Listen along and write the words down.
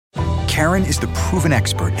Karen is the proven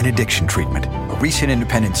expert in addiction treatment. A recent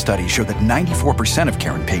independent study showed that 94% of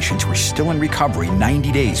Karen patients were still in recovery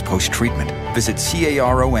 90 days post-treatment. Visit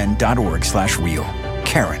caron.org/real.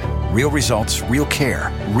 Karen, real results, real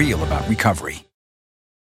care, real about recovery.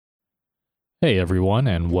 Hey everyone,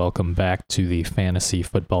 and welcome back to the Fantasy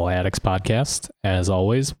Football Addicts podcast. As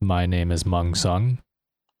always, my name is Mung Sung.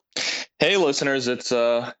 Hey listeners, it's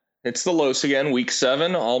the Los again, week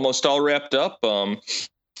 7, almost all wrapped up.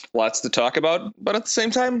 Lots to talk about, but at the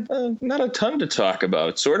same time, not a ton to talk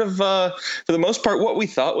about. Sort of, for the most part, what we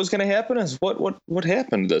thought was going to happen is what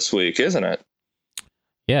happened this week, isn't it?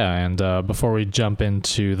 Yeah, and before we jump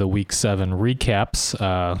into the week 7 recaps,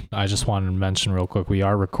 I just wanted to mention real quick, we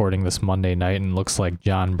are recording this Monday night, and looks like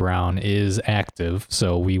John Brown is active,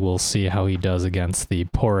 so we will see how he does against the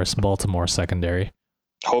porous Baltimore secondary.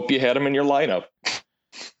 Hope you had him in your lineup.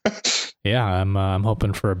 Yeah, I'm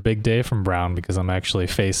hoping for a big day from Brown because I'm actually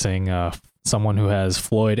facing someone who has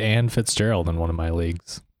Floyd and Fitzgerald in one of my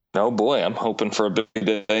leagues. Oh boy, I'm hoping for a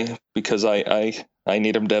big day because I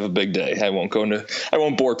need him to have a big day. I won't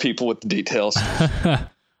bore people with the details.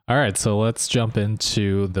 All right, so let's jump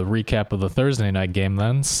into the recap of the Thursday night game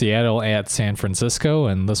then. Seattle at San Francisco,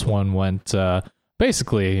 and this one went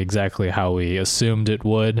basically exactly how we assumed it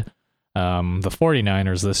would. The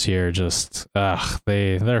 49ers this year just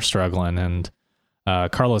they're struggling, and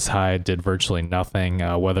Carlos Hyde did virtually nothing,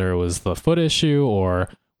 whether it was the foot issue or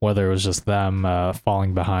whether it was just them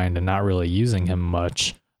falling behind and not really using him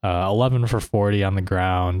much. 11 for 40 on the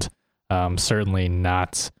ground. Certainly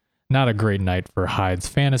not a great night for Hyde's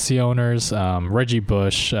fantasy owners. Reggie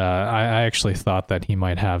Bush, I actually thought that he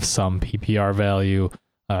might have some PPR value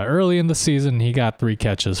early in the season. He got 3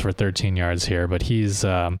 catches for 13 yards here, but he's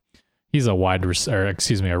a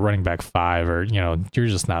running back 5, or you're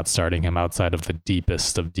just not starting him outside of the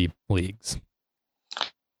deepest of deep leagues.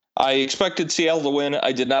 I expected Seattle to win.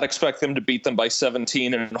 I did not expect them to beat them by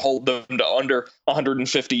 17 and hold them to under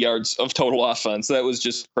 150 yards of total offense. That was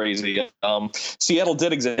just crazy. Seattle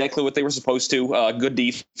did exactly what they were supposed to. Good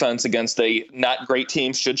defense against a not great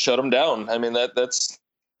team should shut them down. I mean, that's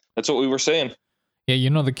what we were saying.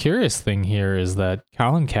 Yeah, the curious thing here is that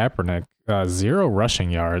Colin Kaepernick, 0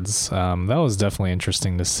 rushing yards. That was definitely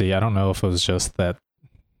interesting to see. I don't know if it was just that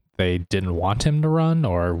they didn't want him to run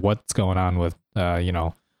or what's going on with,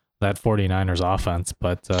 that 49ers offense,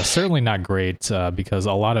 but certainly not great because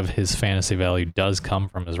a lot of his fantasy value does come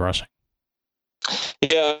from his rushing.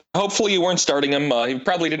 Yeah, hopefully you weren't starting him. He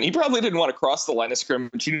probably didn't want to cross the line of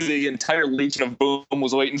scrimmage. The entire Legion of Boom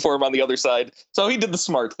was waiting for him on the other side, so he did the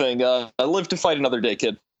smart thing. Live to fight another day,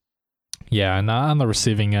 kid. Yeah, and on the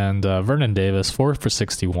receiving end, Vernon Davis, 4 for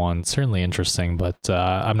 61, certainly interesting, but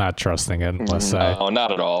I'm not trusting it unless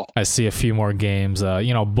not at all. I see a few more games.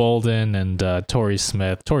 Bolden and Torrey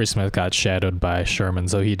Smith. Torrey Smith got shadowed by Sherman,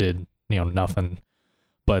 so he did nothing.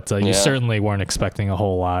 But you certainly weren't expecting a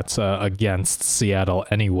whole lot against Seattle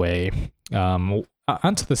anyway.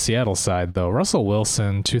 Onto the Seattle side, though, Russell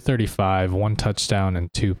Wilson, 235, 1 touchdown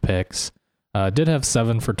and 2 picks. Did have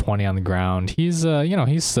 7 for 20 on the ground. He's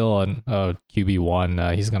he's still a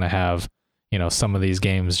QB1. He's going to have, some of these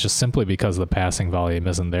games just simply because the passing volume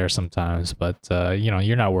isn't there sometimes. But,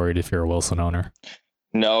 you're not worried if you're a Wilson owner.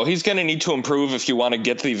 No, he's going to need to improve if you want to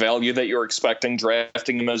get the value that you're expecting,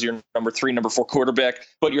 drafting him as your number 3, number 4 quarterback,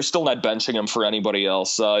 but you're still not benching him for anybody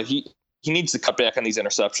else. He needs to cut back on these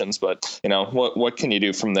interceptions, but, what can you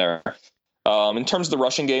do from there? In terms of the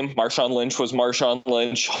rushing game, Marshawn Lynch was Marshawn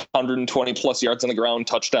Lynch, 120 plus yards on the ground,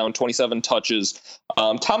 touchdown, 27 touches.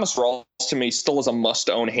 Thomas Rawls, to me, still is a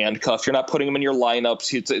must-own handcuff. You're not putting him in your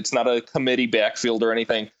lineups. It's not a committee backfield or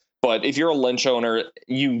anything. But if you're a Lynch owner,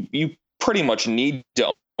 you pretty much need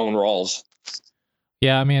to own Rawls.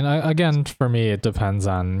 Yeah, I mean, again, for me, it depends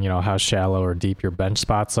on, how shallow or deep your bench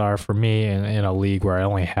spots are. For me, in a league where I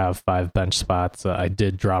only have 5 bench spots, I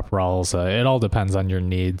did drop Rawls. It all depends on your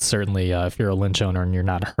needs. Certainly, if you're a Lynch owner and you're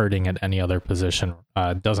not hurting at any other position,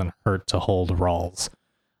 it doesn't hurt to hold Rawls.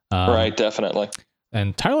 Right, definitely.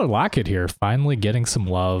 And Tyler Lockett here, finally getting some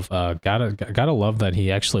love. Gotta love that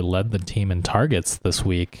he actually led the team in targets this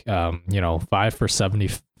week. 5 for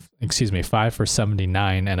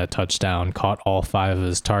 79 and a touchdown, caught all 5 of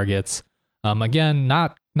his targets. Again,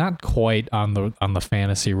 not quite on the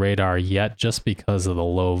fantasy radar yet, just because of the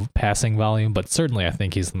low passing volume, but certainly I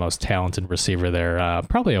think he's the most talented receiver there.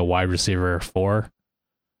 Probably a wide receiver 4.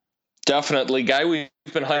 Definitely, guy we've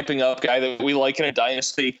been hyping up, guy that we like in a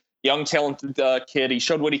dynasty. young talented kid. He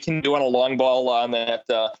showed what he can do on a long ball on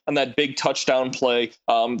that big touchdown play.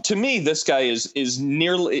 To me, this guy is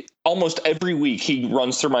nearly almost every week he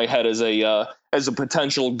runs through my head as a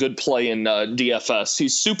potential good play in DFS.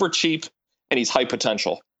 He's super cheap and he's high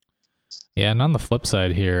potential. Yeah, and on the flip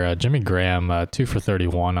side here, Jimmy Graham, 2 for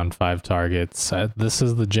 31 on 5 targets. This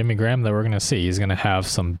is the Jimmy Graham that we're going to see. He's going to have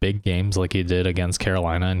some big games like he did against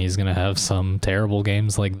Carolina, and he's going to have some terrible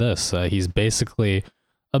games like this. He's basically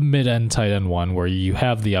a mid-end tight end one where you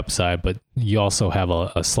have the upside, but you also have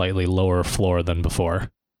a slightly lower floor than before.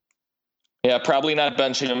 Yeah, probably not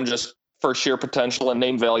benching him just for sheer potential and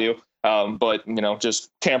name value, but just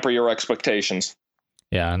tamper your expectations.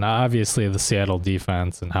 Yeah, and obviously the Seattle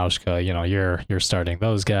defense and Hauschka, you're starting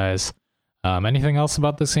those guys. Anything else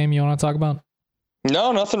about this game you want to talk about?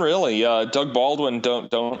 No, nothing really. Doug Baldwin,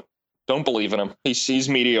 don't believe in him. He's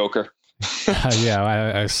mediocre.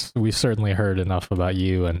 Yeah, we've certainly heard enough about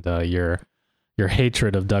you and your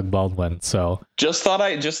hatred of Doug Baldwin. So just thought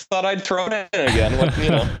I'd throw it in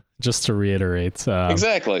again. Just to reiterate.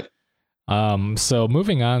 Exactly. So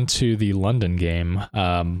moving on to the London game,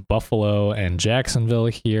 Buffalo and Jacksonville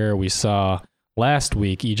here. We saw last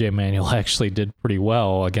week EJ Manuel actually did pretty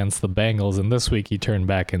well against the Bengals, and this week he turned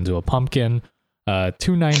back into a pumpkin.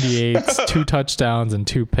 298s, 2 touchdowns, and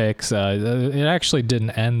 2 picks. It actually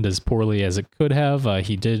didn't end as poorly as it could have.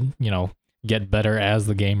 He did, get better as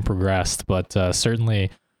the game progressed, but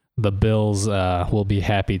certainly the Bills will be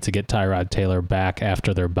happy to get Tyrod Taylor back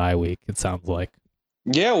after their bye week, it sounds like.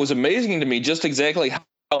 Yeah, it was amazing to me just exactly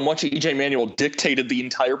how much EJ Manuel dictated the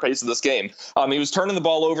entire pace of this game. He was turning the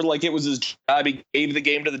ball over like it was his job. He gave the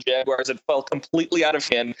game to the Jaguars. It fell completely out of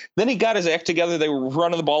hand. Then he got his act together. They were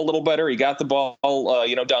running the ball a little better. He got the ball,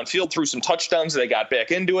 downfield, threw some touchdowns. They got back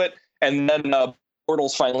into it. And then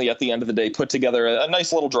Bortles finally, at the end of the day, put together a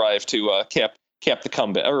nice little drive to cap the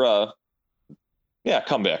comeback.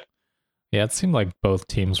 Comeback. Yeah, it seemed like both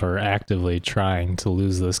teams were actively trying to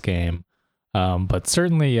lose this game. But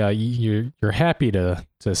certainly you're happy to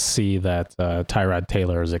see that Tyrod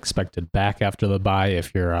Taylor is expected back after the bye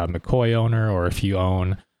if you're a McCoy owner, or if you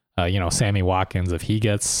own Sammy Watkins, if he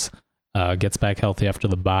gets back healthy after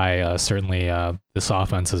the bye. Certainly this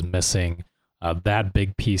offense is missing that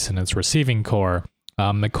big piece in its receiving core.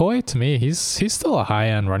 McCoy, to me, he's still a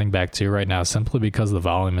high-end running back too right now, simply because the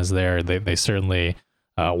volume is there. They certainly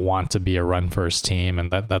want to be a run-first team,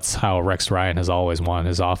 and that's how Rex Ryan has always wanted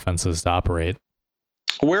his offenses to operate.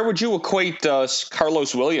 Where would you equate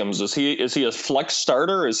Carlos Williams? Is he a flex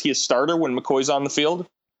starter? Is he a starter when McCoy's on the field?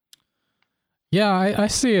 Yeah, I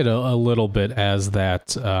see it a little bit as that,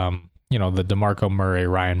 the DeMarco Murray,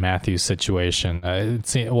 Ryan Matthews situation.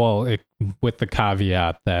 With the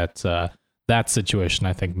caveat that that situation,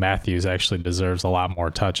 I think Matthews actually deserves a lot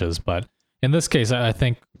more touches, but in this case, I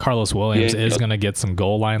think Carlos Williams is going to get some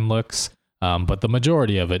goal line looks, but the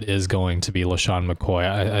majority of it is going to be LaShawn McCoy.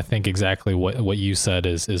 I think exactly what you said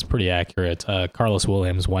is pretty accurate. Carlos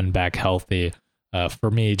Williams, when back healthy, for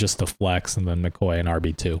me, just a flex, and then McCoy and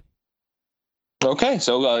RB2. Okay,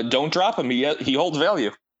 so don't drop him. He holds value.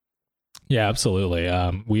 Yeah, absolutely.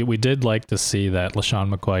 We did like to see that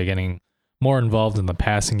LaShawn McCoy getting more involved in the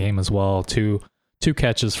passing game as well. Two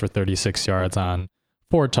catches for 36 yards on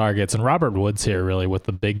 4 targets, and Robert Woods here really with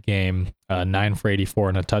the big game, 9 for 84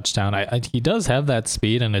 and a touchdown. He does have that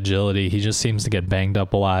speed and agility. He just seems to get banged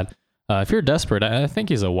up a lot. If you're desperate, I think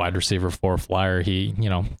he's a wide receiver 4 flyer. He,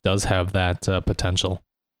 does have that potential.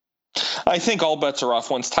 I think all bets are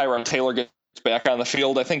off once Tyrod Taylor gets back on the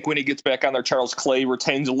field. I think when he gets back on there, Charles Clay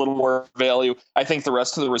retains a little more value. I think the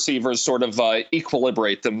rest of the receivers sort of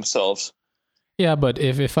equilibrate themselves. Yeah, but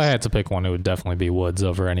if I had to pick one, it would definitely be Woods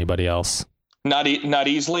over anybody else. Not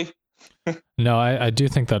easily. No, I do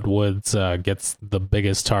think that Woods gets the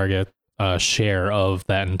biggest target share of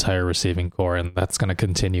that entire receiving core, and that's going to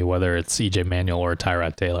continue whether it's EJ Manuel or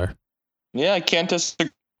Tyrod Taylor. Yeah, I can't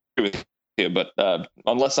disagree with you, but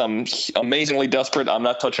unless I'm amazingly desperate, I'm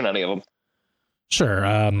not touching any of them. Sure.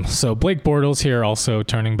 So Blake Bortles here also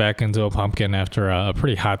turning back into a pumpkin after a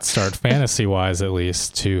pretty hot start, fantasy-wise at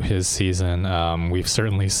least, to his season. We've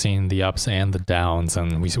certainly seen the ups and the downs,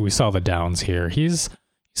 and we saw the downs here. He's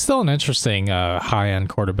still an interesting high-end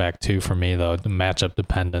quarterback too for me, though, matchup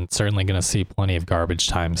dependent. Certainly going to see plenty of garbage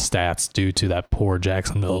time stats due to that poor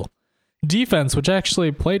Jacksonville defense, which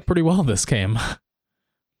actually played pretty well this game.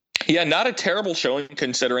 Yeah, not a terrible showing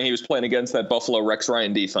considering he was playing against that Buffalo Rex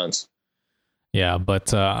Ryan defense. Yeah,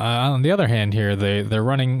 but on the other hand here, they're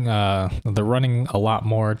running a lot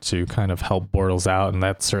more to kind of help Bortles out, and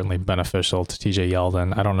that's certainly beneficial to TJ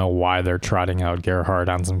Yeldon. I don't know why they're trotting out Gerhard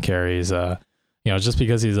on some carries. just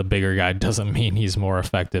because he's a bigger guy doesn't mean he's more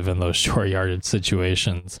effective in those short yardage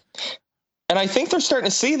situations. And I think they're starting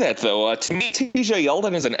to see that, though. To me, TJ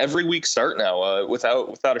Yeldon is an every week start now,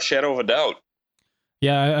 without a shadow of a doubt.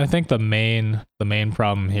 Yeah, I think the main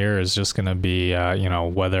problem here is just going to be,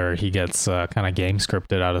 whether he gets kind of game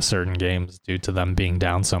scripted out of certain games due to them being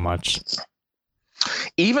down so much.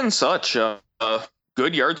 Even such,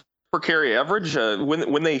 good yards per carry average,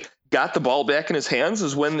 when they got the ball back in his hands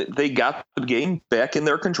is when they got the game back in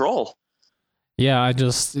their control. Yeah, I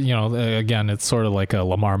just, again, it's sort of like a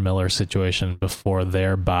Lamar Miller situation before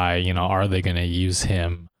their bye. Are they going to use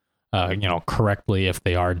him, correctly if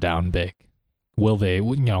they are down big? Will they,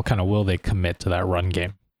 will they commit to that run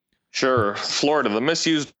game? Sure. Florida, the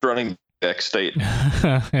misused running back state.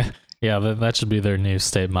 Yeah, that should be their new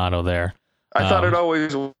state motto there. I thought it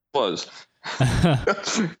always was.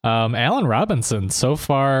 Allen Robinson, so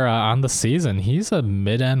far on the season, he's a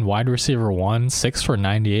mid-end wide receiver 1, 6 for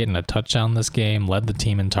 98 and a touchdown this game, led the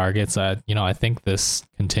team in targets. I think this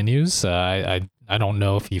continues. I don't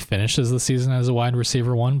know if he finishes the season as a wide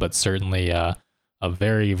receiver 1, but certainly a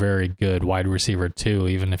very, very good wide receiver 2,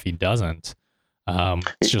 even if he doesn't.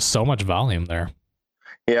 It's just so much volume there.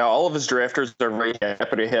 Yeah, all of his drafters are very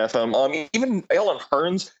happy to have him. Even Allen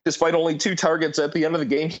Hurns, despite only 2 targets at the end of the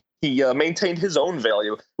game, he maintained his own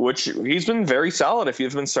value, which he's been very solid if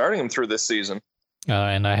you've been starting him through this season.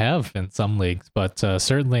 And I have in some leagues, but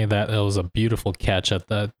certainly that it was a beautiful catch it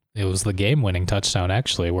was the game-winning touchdown,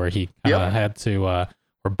 actually, where he had to, where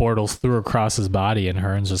Bortles threw across his body and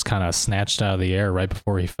Hurns just kind of snatched out of the air right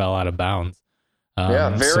before he fell out of bounds.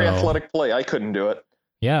 Very athletic play. I couldn't do it.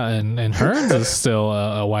 Yeah, and Hurns is still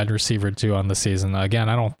a wide receiver 2 on the season. Again,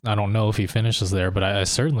 I don't know if he finishes there, but I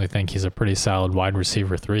certainly think he's a pretty solid wide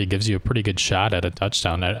receiver 3. Gives you a pretty good shot at a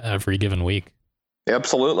touchdown every given week.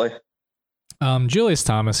 Absolutely. Julius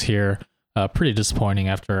Thomas here, pretty disappointing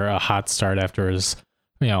after a hot start after his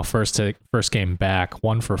first game back.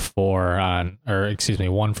 1 for 4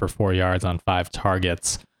 yards on 5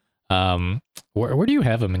 targets. Where do you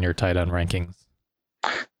have him in your tight end rankings?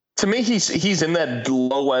 To me, he's in that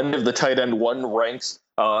low end of the tight end 1 ranks.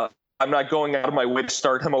 I'm not going out of my way to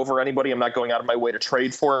start him over anybody. I'm not going out of my way to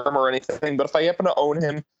trade for him or anything. But if I happen to own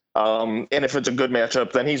him, and if it's a good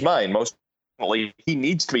matchup, then he's mine. Most definitely, he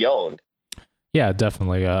needs to be owned. Yeah,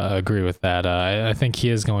 definitely agree with that. I think he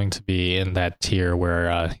is going to be in that tier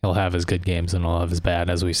where he'll have his good games and he'll have his bad,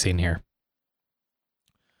 as we've seen here.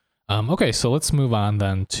 Okay, so let's move on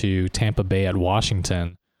then to Tampa Bay at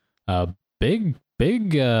Washington.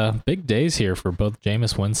 Big days here for both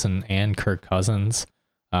Jameis Winston and Kirk Cousins.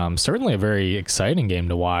 Certainly a very exciting game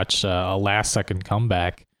to watch, a last-second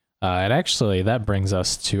comeback. And actually, that brings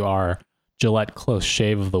us to our Gillette Close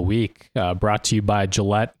Shave of the Week, brought to you by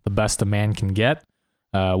Gillette, the best a man can get.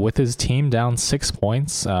 With his team down 6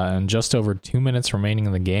 points and just over 2 minutes remaining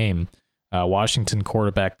in the game, Washington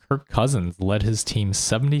quarterback Kirk Cousins led his team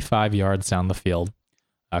 75 yards down the field.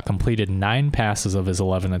 Completed 9 passes of his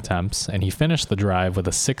 11 attempts, and he finished the drive with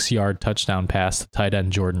a 6-yard touchdown pass to tight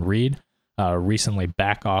end Jordan Reed, recently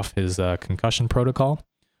back off his concussion protocol.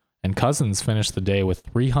 And Cousins finished the day with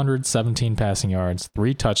 317 passing yards,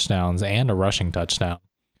 3 touchdowns, and a rushing touchdown.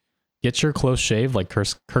 Get your close shave like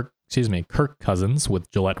Kirk Cousins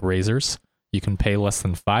with Gillette razors. You can pay less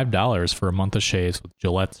than $5 for a month of shaves with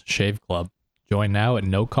Gillette's Shave Club. Join now at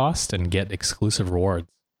no cost and get exclusive rewards.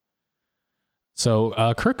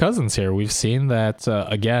 So Kirk Cousins here, we've seen that,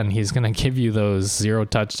 again, he's going to give you those 0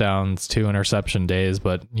 touchdowns, 2 interception days,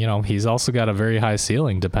 but, he's also got a very high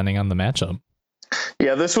ceiling depending on the matchup.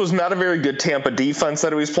 Yeah, this was not a very good Tampa defense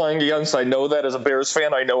that he was playing against. I know that as a Bears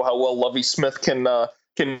fan. I know how well Lovie Smith can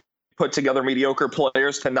put together mediocre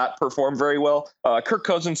players to not perform very well. Kirk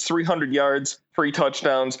Cousins, 300 yards, 3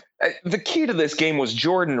 touchdowns. The key to this game was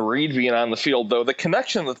Jordan Reed being on the field, though. The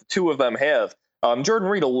connection that the two of them have. Jordan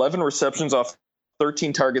Reed, 11 receptions off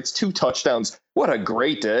 13 targets, 2 touchdowns. What a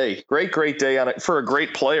great day. Great day on it for a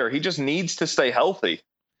great player. He just needs to stay healthy.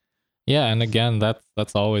 Yeah, and again,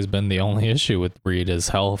 that's always been the only issue with Reed is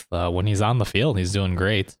health. When he's on the field, he's doing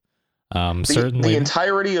great. Certainly, the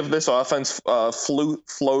entirety of this offense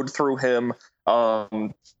flowed through him.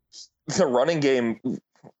 The running game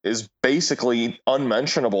is basically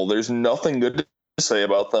unmentionable. There's nothing good to say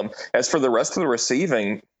about them. As for the rest of the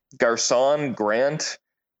receiving, Garcon, Grant,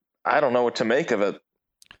 I don't know what to make of it.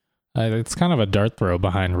 It's kind of a dart throw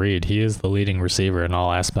behind Reed. He is the leading receiver in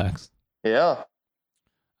all aspects. Yeah.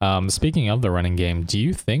 Speaking of the running game, do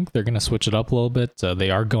you think they're going to switch it up a little bit? They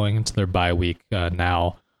are going into their bye week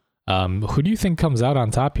now. Who do you think comes out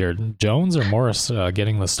on top here? Jones or Morris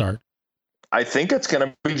getting the start? I think it's going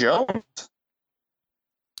to be Jones.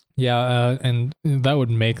 Yeah, and that would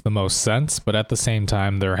make the most sense. But at the same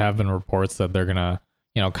time, there have been reports that they're gonna,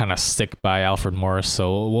 kind of stick by Alfred Morris.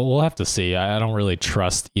 So we'll have to see. I don't really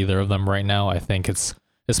trust either of them right now. I think it's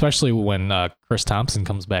especially when Chris Thompson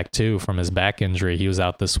comes back too from his back injury. He was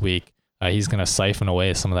out this week. He's gonna siphon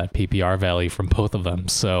away some of that PPR value from both of them.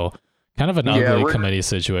 So kind of an ugly committee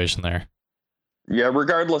situation there. Yeah.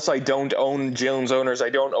 Regardless, I don't own Jones owners. I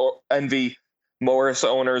don't envy Morris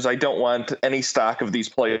owners. I don't want any stock of these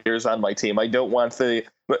players on my team. I don't want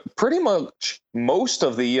pretty much most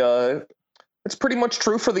of the, it's pretty much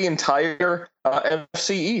true for the entire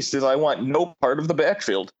NFC East, is I want no part of the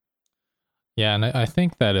backfield. Yeah, and I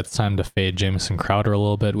think that it's time to fade Jamison Crowder a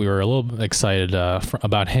little bit. We were a little excited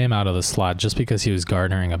about him out of the slot just because he was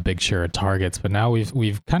garnering a big share of targets, but now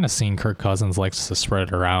we've kind of seen Kirk Cousins likes to spread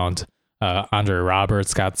it around. Andre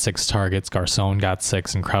Roberts got 6 targets, Garcon got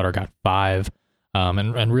 6, and Crowder got 5.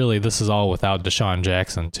 And really, this is all without Deshaun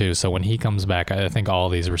Jackson, too. So when he comes back, I think all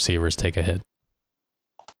these receivers take a hit.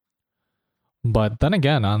 But then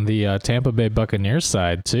again, on the Tampa Bay Buccaneers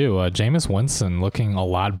side, too, Jameis Winston looking a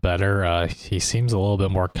lot better. He seems a little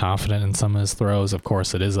bit more confident in some of his throws. Of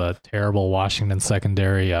course, it is a terrible Washington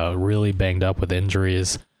secondary, really banged up with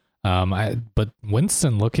injuries. But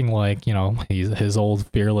Winston looking like, he's his old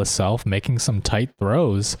fearless self, making some tight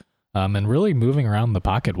throws and really moving around the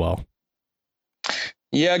pocket well.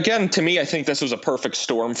 Yeah, again, to me, I think this was a perfect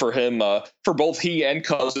storm for him, for both he and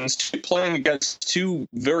Cousins, playing against 2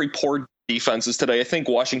 very poor defenses today. I think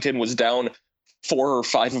Washington was down 4 or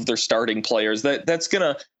 5 of their starting players. That's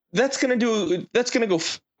gonna go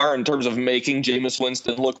far in terms of making Jameis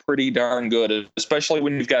Winston look pretty darn good, especially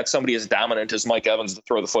when you've got somebody as dominant as Mike Evans to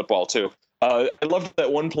throw the football too. I loved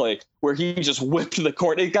that one play where he just whipped the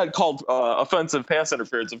corner. It got called offensive pass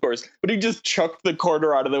interference, of course, but he just chucked the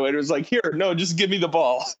corner out of the way. It was like, here, no, just give me the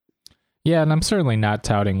ball. Yeah, and I'm certainly not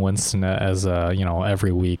touting Winston as a,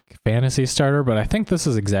 every week fantasy starter, but I think this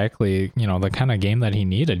is exactly, the kind of game that he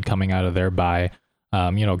needed coming out of there by,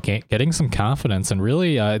 getting some confidence. And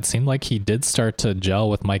really, it seemed like he did start to gel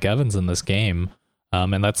with Mike Evans in this game.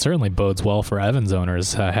 And that certainly bodes well for Evans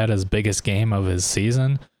owners. Had his biggest game of his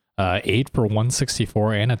season. 8 for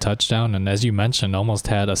 164 and a touchdown, and as you mentioned, almost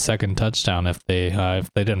had a second touchdown if they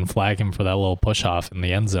didn't flag him for that little push off in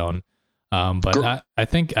the end zone. But I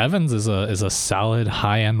think Evans is a solid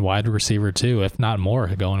high end wide receiver too, if not more,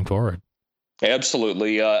 going forward.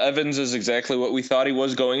 Absolutely, Evans is exactly what we thought he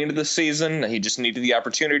was going into the season. He just needed the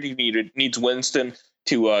opportunity. Needs Winston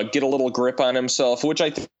to get a little grip on himself, which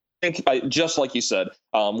I think, just like you said,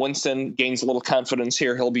 Winston gains a little confidence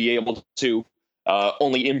here. He'll be able to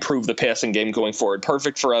only improve the passing game going forward.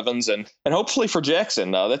 Perfect for Evans and hopefully for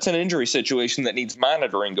Jackson. That's an injury situation that needs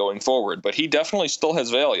monitoring going forward, but he definitely still has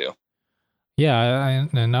value. Yeah,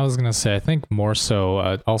 and I was going to say, I think more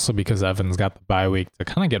so also because Evans got the bye week to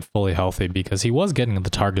kind of get fully healthy, because he was getting the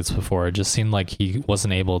targets before. It just seemed like he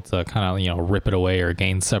wasn't able to kind of, rip it away or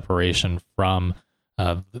gain separation from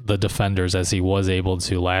the defenders as he was able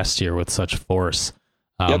to last year with such force.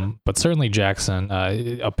 But certainly Jackson,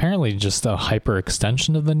 apparently just a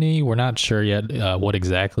hyperextension of the knee. We're not sure yet what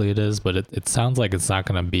exactly it is, but it sounds like it's not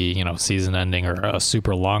going to be, season ending or a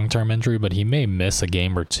super long-term injury, but he may miss a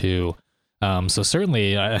game or 2. So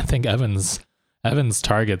certainly I think Evans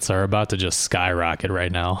targets are about to just skyrocket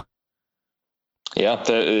right now. Yeah,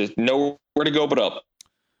 nowhere to go but up.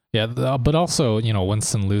 Yeah, but also,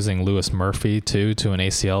 Winston losing Louis Murphy too to an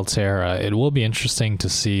ACL tear. It will be interesting to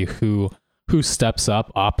see who steps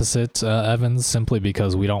up opposite Evans, simply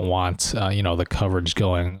because we don't want, the coverage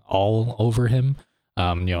going all over him.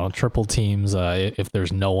 Triple teams if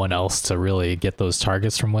there's no one else to really get those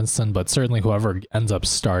targets from Winston, but certainly whoever ends up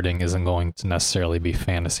starting isn't going to necessarily be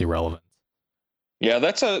fantasy relevant. Yeah,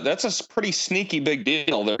 that's a pretty sneaky big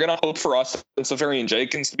deal. They're going to hope for Austin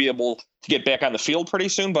Seferian-Jenkins to be able to get back on the field pretty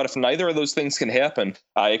soon, but if neither of those things can happen,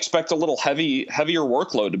 I expect a little heavier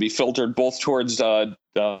workload to be filtered both towards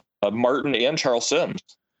Martin and Charles Sims.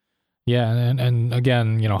 Yeah, and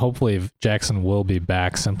again, hopefully Jackson will be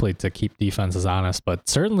back simply to keep defenses honest, but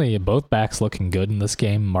certainly both backs looking good in this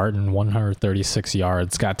game. Martin, 136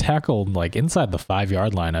 yards, got tackled like inside the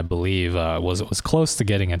 5-yard line, I believe, was close to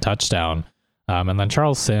getting a touchdown. And then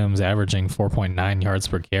Charles Sims averaging 4.9 yards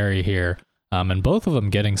per carry here, and both of them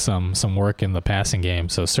getting some work in the passing game.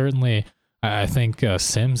 So certainly I think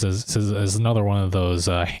Sims is another one of those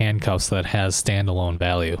handcuffs that has standalone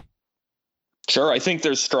value. Sure, I think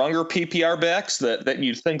there's stronger PPR backs that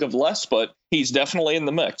you'd think of less, but he's definitely in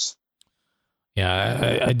the mix.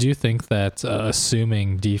 Yeah, I do think that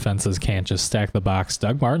assuming defenses can't just stack the box,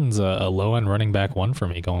 Doug Martin's a low-end running back 1 for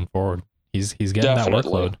me going forward. He's getting that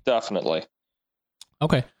workload. Definitely.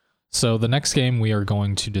 Okay, So the next game we are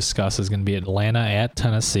going to discuss is going to be Atlanta at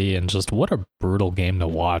Tennessee, and just what a brutal game to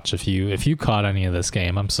watch. If you caught any of this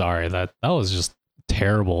game, I'm sorry, that was just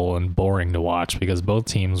terrible and boring to watch because both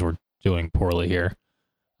teams were doing poorly here.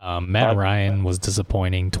 Matt Ryan was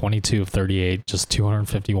disappointing, 22 of 38, just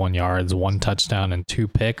 251 yards, 1 touchdown and 2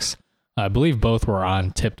 picks. I believe both were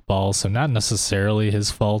on tipped balls, so not necessarily his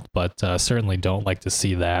fault, but certainly don't like to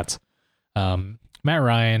see that. Matt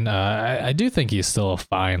Ryan, I do think he's still a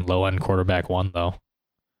fine low-end quarterback one, though.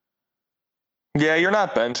 Yeah, you're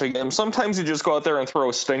not benching him. Sometimes you just go out there and throw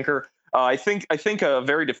a stinker. I think a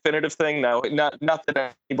very definitive thing now, not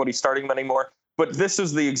that anybody's starting him anymore, but this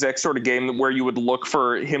is the exact sort of game where you would look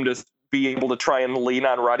for him to be able to try and lean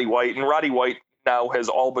on Roddy White. And Roddy White now has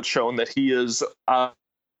all but shown that he is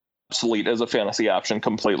obsolete as a fantasy option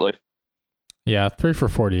completely. Yeah, 3 for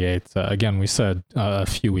 48. Again, we said a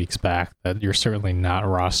few weeks back that you're certainly not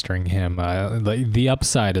rostering him. The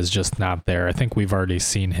upside is just not there. I think we've already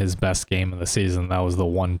seen his best game of the season. That was the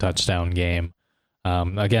 1 touchdown game.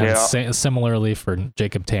 Similarly for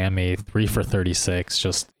Jacob Tamme, 3 for 36.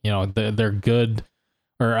 Just, they're good,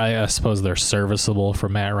 or I suppose they're serviceable for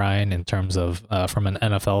Matt Ryan in terms of from an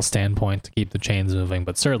NFL standpoint to keep the chains moving,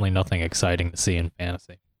 but certainly nothing exciting to see in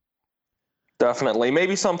fantasy. Definitely.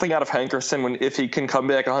 Maybe something out of Hankerson if he can come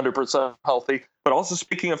back 100% healthy. But also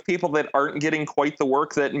speaking of people that aren't getting quite the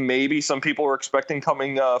work that maybe some people were expecting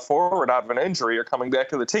coming forward out of an injury or coming back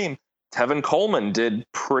to the team, Tevin Coleman did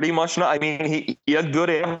pretty much not. I mean, he had good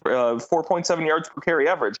 4.7 yards per carry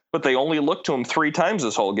average, but they only looked to him 3 times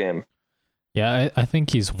this whole game. Yeah, I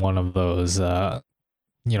think he's one of those,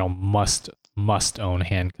 must own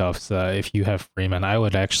handcuffs. If you have Freeman, I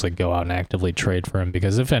would actually go out and actively trade for him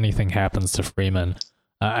because if anything happens to Freeman,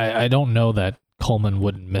 I don't know that Coleman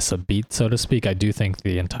wouldn't miss a beat, so to speak. I do think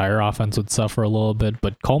the entire offense would suffer a little bit,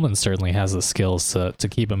 but Coleman certainly has the skills to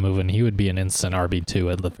keep it moving. He would be an instant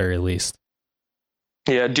RB2 at the very least.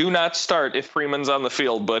 Yeah, do not start if Freeman's on the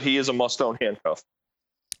field, but he is a must-own handcuff.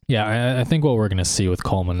 Yeah, I think what we're going to see with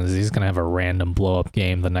Coleman is he's going to have a random blow-up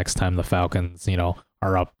game the next time the Falcons,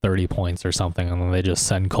 are up 30 points or something, and then they just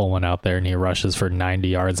send Coleman out there and he rushes for 90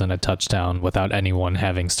 yards and a touchdown without anyone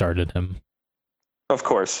having started him. Of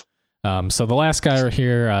course. So the last guy right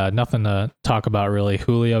here, nothing to talk about really.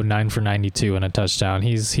 Julio, 9 for 92 and a touchdown.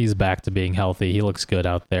 He's back to being healthy. He looks good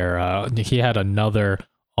out there. He had another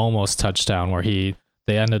almost touchdown where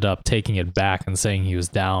they ended up taking it back and saying he was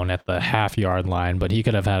down at the half-yard line, but he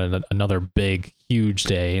could have had another big, huge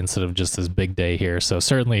day instead of just his big day here. So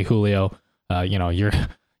certainly Julio, you're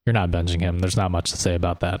not benching him. There's not much to say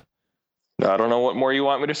about that. I don't know what more you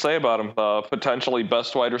want me to say about him. Potentially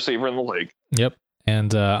best wide receiver in the league. Yep.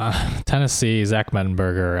 And Tennessee, Zach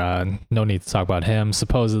Mettenberger, no need to talk about him.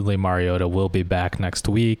 Supposedly Mariota will be back next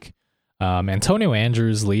week. Antonio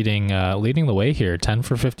Andrews leading the way here, 10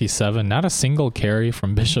 for 57. Not a single carry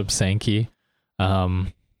from Bishop Sankey.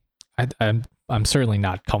 I'm certainly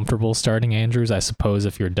not comfortable starting Andrews. I suppose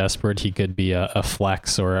if you're desperate, he could be a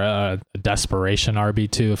flex or a desperation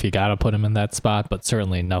RB2 if you got to put him in that spot, but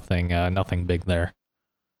certainly nothing big there.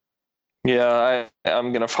 Yeah,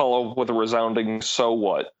 I'm going to follow with a resounding so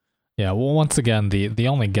what. Yeah, well, once again, the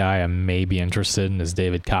only guy I may be interested in is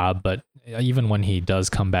David Cobb, but even when he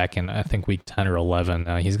does come back in, I think week 10 or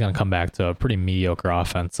 11, he's going to come back to a pretty mediocre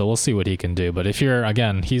offense, so we'll see what he can do. But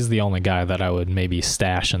he's the only guy that I would maybe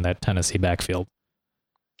stash in that Tennessee backfield.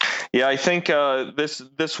 Yeah, I think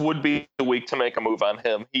this would be the week to make a move on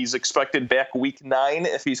him. He's expected back week 9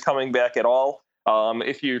 if he's coming back at all.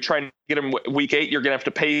 If you're trying to get him week 8, you're going to have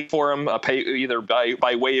to pay for him, pay either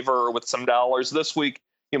by waiver or with some dollars. This week,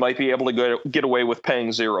 you might be able to get away with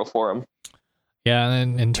paying 0 for him. Yeah,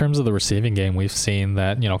 and in terms of the receiving game, we've seen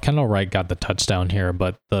that, Kendall Wright got the touchdown here,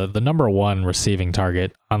 but the number one receiving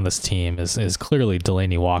target on this team is clearly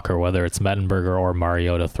Delaney Walker, whether it's Mettenberger or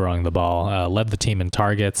Mariota throwing the ball. Led the team in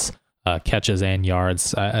targets, catches, and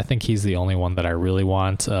yards. I think he's the only one that I really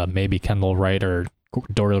want. Maybe Kendall Wright or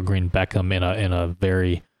Dorial Green-Beckham in a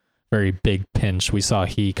very, very big pinch. We saw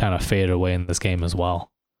he kind of faded away in this game as well.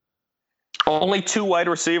 Only 2 wide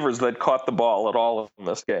receivers that caught the ball at all in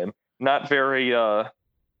this game. Not very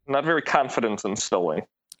confidence instilling.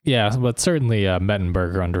 Yeah, but certainly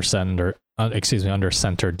Mettenberger under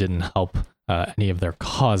center didn't help any of their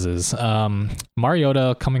causes.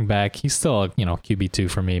 Mariota coming back, he's still QB2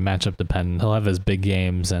 for me, matchup dependent. He'll have his big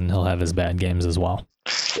games and he'll have his bad games as well.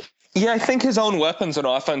 Yeah, I think his own weapons and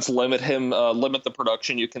offense limit the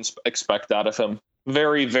production you can expect out of him.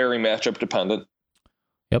 Very, very matchup dependent.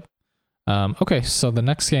 Yep. Okay, so the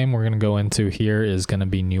next game we're going to go into here is going to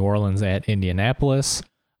be New Orleans at Indianapolis.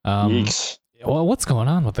 Well, what's going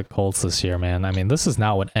on with the Colts this year, man? I mean, this is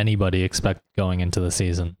not what anybody expected going into the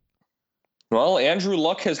season. Well, Andrew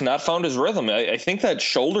Luck has not found his rhythm. I think that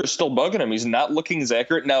shoulder is still bugging him. He's not looking as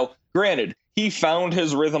accurate. Now, granted, he found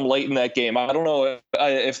his rhythm late in that game. I don't know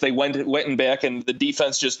if they went back and the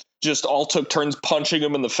defense just all took turns punching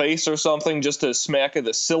him in the face or something just to smack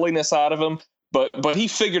the silliness out of him. But he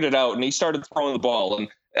figured it out and he started throwing the ball. And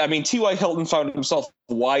I mean, T.Y. Hilton found himself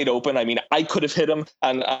wide open. I mean, I could have hit him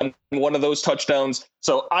on one of those touchdowns.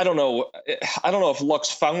 So I don't know if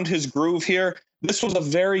Luck's found his groove here. This was a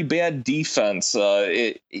very bad defense.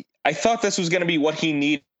 I thought this was going to be what he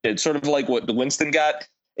needed, sort of like what Winston got.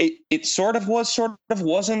 It sort of was, sort of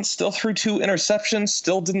wasn't. Still threw 2 interceptions.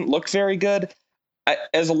 Still didn't look very good.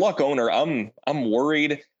 As a Luck owner, I'm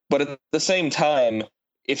worried. But at the same time,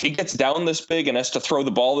 if he gets down this big and has to throw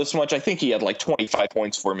the ball this much, I think he had like 25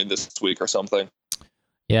 points for me this week or something.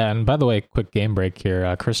 Yeah, and by the way, quick game break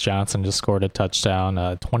here. Chris Johnson just scored a touchdown,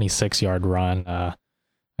 a 26-yard run,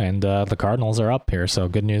 and the Cardinals are up here. So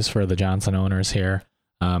good news for the Johnson owners here.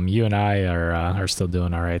 You and I are still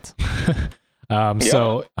doing all right.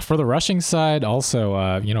 So for the rushing side,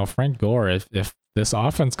 also, Frank Gore, if this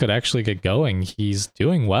offense could actually get going, he's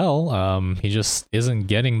doing well. He just isn't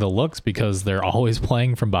getting the looks because they're always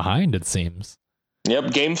playing from behind, it seems.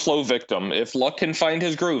 Yep, game flow victim. If Luck can find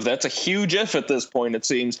his groove, that's a huge if at this point, it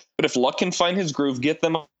seems. But if Luck can find his groove, get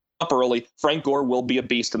them up early, Frank Gore will be a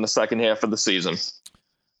beast in the second half of the season.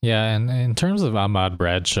 Yeah, and in terms of Ahmad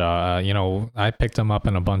Bradshaw, I picked him up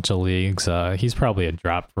in a bunch of leagues. He's probably a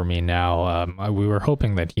drop for me now. We were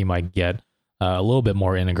hoping that he might get a little bit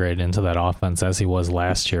more integrated into that offense as he was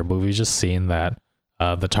last year, but we've just seen that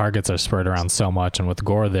the targets are spread around so much, and with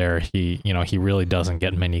Gore there, he really doesn't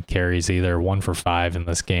get many carries either. 1 for 5 in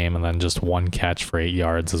this game, and then just 1 catch for 8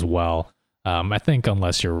 yards as well. I think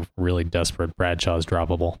unless you're really desperate, Bradshaw's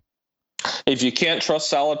droppable. If you can't trust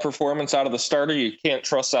solid performance out of the starter, you can't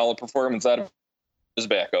trust solid performance out of his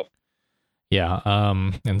backup. Yeah,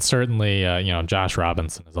 and certainly, Josh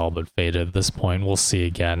Robinson is all but faded at this point. We'll see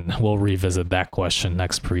again. We'll revisit that question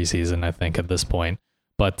next preseason, I think, at this point.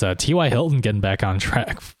 But T.Y. Hilton getting back on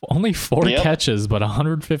track. Only 4 catches, but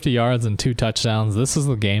 150 yards and 2 touchdowns. This is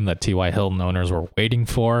the game that T.Y. Hilton owners were waiting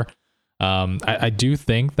for. I do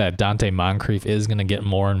think that Dante Moncrief is going to get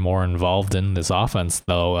more and more involved in this offense,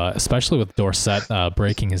 though, especially with Dorsett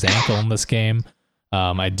breaking his ankle in this game.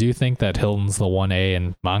 I do think that Hilton's the 1A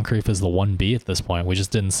and Moncrief is the 1B at this point. We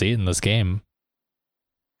just didn't see it in this game.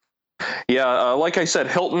 Yeah, like I said,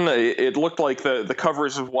 Hilton, it looked like the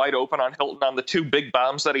covers was wide open on Hilton on the 2 big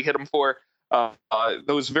bombs that he hit him for.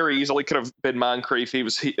 Those very easily could have been Moncrief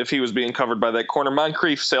if he was being covered by that corner.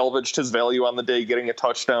 Moncrief salvaged his value on the day, getting a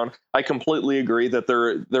touchdown. I completely agree that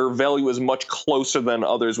their value is much closer than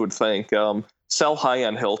others would think. Sell high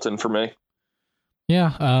on Hilton for me.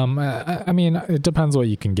 Yeah, I mean, it depends what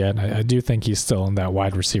you can get. I do think he's still in that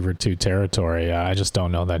wide receiver 2 territory. I just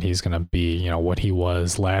don't know that he's going to be, what he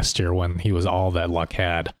was last year when he was all that Luck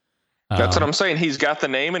had. That's what I'm saying. He's got the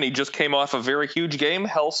name, and he just came off a very huge game.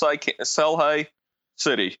 Sell high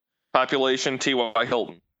city, population, T.Y.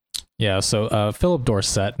 Hilton. Yeah, so Philip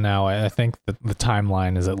Dorsett now, I think that the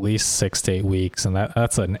timeline is at least 6 to 8 weeks, and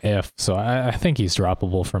that's an if. So I think he's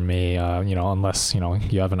droppable for me, unless,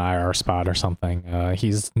 you have an IR spot or something.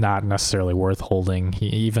 He's not necessarily worth holding.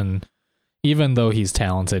 Even though he's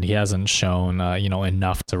talented, he hasn't shown,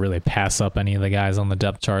 enough to really pass up any of the guys on the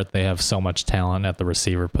depth chart. They have so much talent at the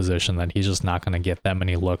receiver position that he's just not going to get that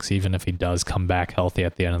many looks, even if he does come back healthy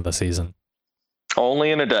at the end of the season. Only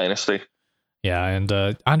in a dynasty. Yeah,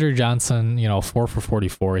 and Andre Johnson, 4 for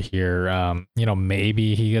 44 here.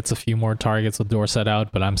 Maybe he gets a few more targets with Dorsett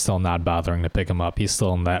out, but I'm still not bothering to pick him up. He's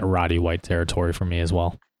still in that Roddy White territory for me as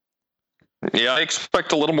well. Yeah, I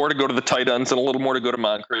expect a little more to go to the tight ends and a little more to go to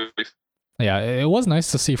Moncrief. Yeah, it was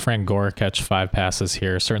nice to see Frank Gore catch 5 passes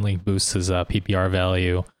here. Certainly boosts his PPR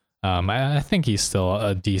value. I think he's still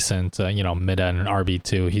a decent, mid-end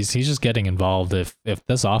RB2. He's just getting involved. If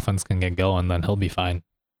this offense can get going, then he'll be fine.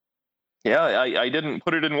 Yeah, I didn't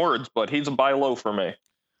put it in words, but he's a buy low for me.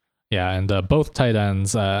 Yeah, and both tight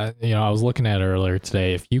ends, I was looking at it earlier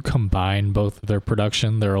today. If you combine both of their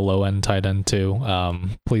production, they're a low-end tight end too.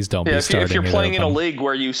 Please don't be starting. If you're playing in a league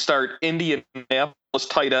where you start Indianapolis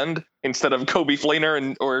tight end instead of Kobe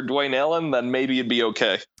Fleener or Dwayne Allen, then maybe you'd be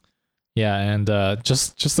okay. Yeah, and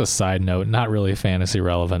just a side note, not really fantasy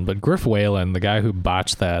relevant, but Griff Whalen, the guy who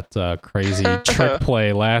botched that crazy trick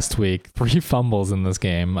play last week, 3 fumbles in this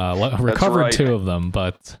game, recovered 2 of them,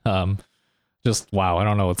 but just wow, I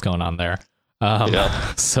don't know what's going on there.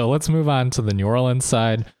 So let's move on to the New Orleans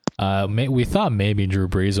side. We thought maybe Drew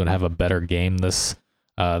Brees would have a better game this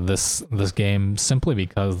this game simply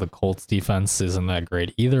because the Colts defense isn't that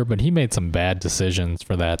great either, but he made some bad decisions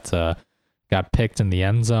for that. Got picked in the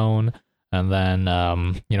end zone. And then,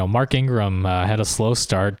 Mark Ingram had a slow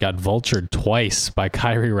start, got vultured twice by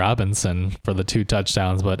Kyrie Robinson for the 2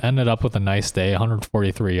 touchdowns, but ended up with a nice day,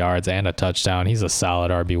 143 yards and a touchdown. He's a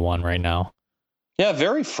solid RB1 right now. Yeah,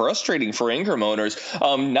 very frustrating for Ingram owners.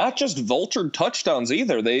 Not just vultured touchdowns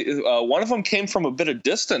either. One of them came from a bit of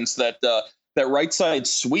distance, that right side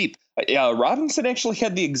sweep. Robinson actually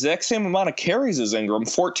had the exact same amount of carries as Ingram,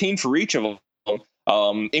 14 for each of them.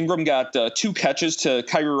 Ingram got 2 catches to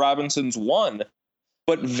Kyrie Robinson's 1,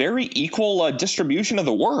 but very equal distribution of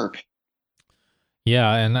the work.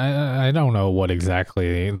 Yeah, and I don't know what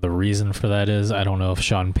exactly the reason for that is. I don't know if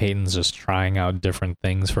Sean Payton's just trying out different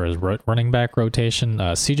things for his running back rotation.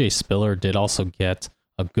 CJ Spiller did also get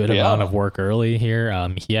a good amount of work early here.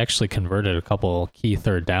 He actually converted a couple key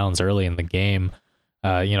third downs early in the game.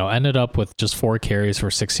 Ended up with just 4 carries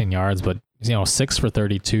for 16 yards, but 6 for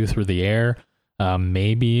 32 through the air.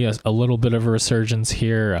 Maybe a little bit of a resurgence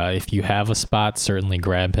here. If you have a spot, certainly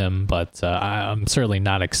grab him, but I'm certainly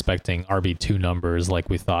not expecting RB2 numbers like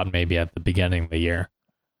we thought maybe at the beginning of the year.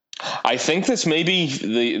 I think this may be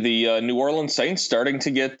the New Orleans Saints starting to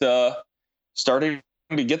get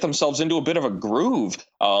themselves into a bit of a groove,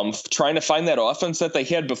 trying to find that offense that they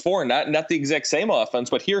had before. Not the exact same offense,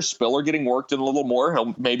 but here Spiller getting worked in a little more.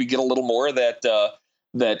 He'll maybe get a little more of that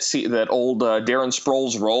old Darren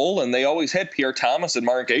Sproles role, and they always had Pierre Thomas and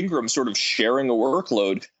Mark Ingram sort of sharing a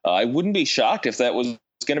workload. I wouldn't be shocked if that was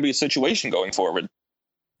going to be a situation going forward.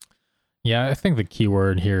 Yeah, I think the key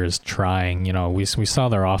word here is trying. We saw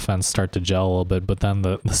their offense start to gel a little bit, but then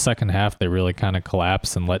the second half they really kind of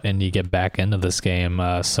collapsed and let Indy get back into this game.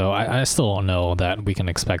 So I still don't know that we can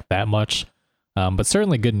expect that much. But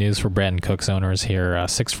certainly good news for Brandon Cooks owners here.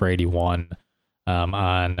 6 for 81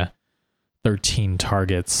 on 13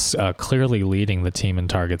 targets, clearly leading the team in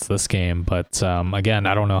targets this game. But again,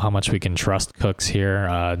 I don't know how much we can trust Cooks here.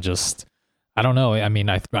 I don't know. I mean,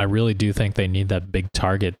 I really do think they need that big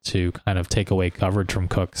target to kind of take away coverage from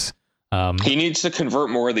Cooks. He needs to convert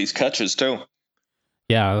more of these catches too.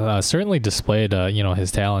 Yeah, certainly displayed,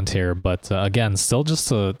 his talent here. But again, still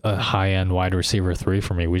just a high-end wide receiver 3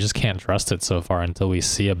 for me. We just can't trust it so far until we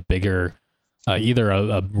see a bigger... either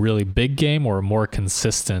a really big game or more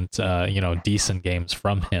consistent, decent games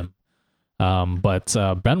from him. But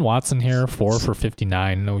Ben Watson here, 4 for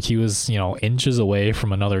 59. He was, inches away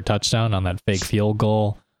from another touchdown on that fake field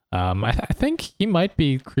goal. I think he might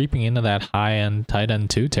be creeping into that high-end tight end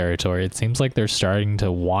 2 territory. It seems like they're starting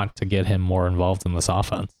to want to get him more involved in this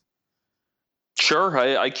offense. Sure,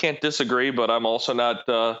 I can't disagree, but I'm also not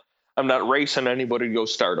racing anybody to go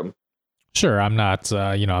start him. Sure, I'm not,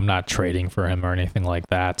 I'm not trading for him or anything like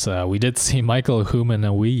that. We did see Michael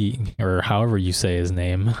Hoomanawi, or however you say his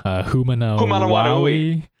name,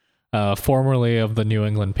 Hoomanawi, formerly of the New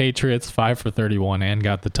England Patriots, 5 for 31 and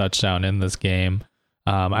got the touchdown in this game.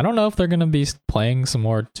 I don't know if they're going to be playing some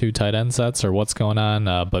more 2 tight end sets or what's going on,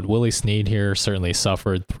 but Willie Snead here certainly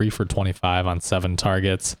suffered 3 for 25 on 7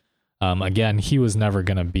 targets. Again, he was never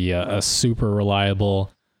going to be a super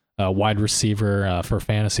reliable wide receiver for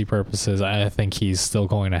fantasy purposes. I think he's still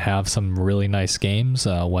going to have some really nice games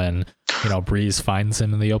when Breeze finds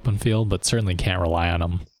him in the open field, but certainly can't rely on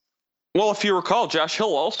him. Well, if you recall, Josh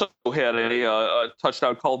Hill also had a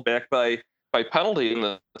touchdown called back by penalty in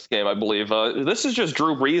this game, I believe. This is just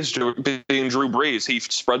Drew Brees being Drew Brees. He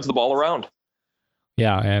spreads the ball around.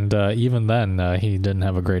 Yeah, and even then, he didn't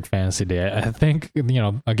have a great fantasy day. I think,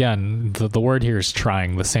 again, the word here is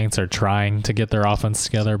trying. The Saints are trying to get their offense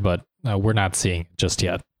together, but we're not seeing it just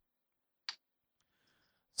yet.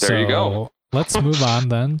 There you go. Let's move on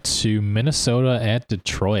then to Minnesota at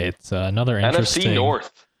Detroit. Another interesting... NFC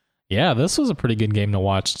North. Yeah, this was a pretty good game to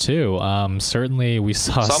watch, too. Certainly, we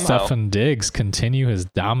saw Stefon Diggs continue his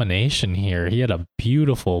domination here. He had a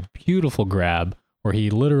beautiful, beautiful grab where he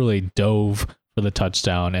literally dove for the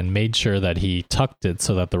touchdown and made sure that he tucked it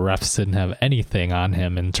so that the refs didn't have anything on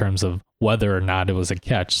him in terms of whether or not it was a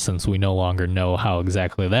catch, since we no longer know how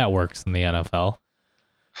exactly that works in the NFL.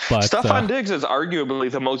 But Stefon Diggs is arguably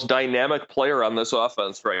the most dynamic player on this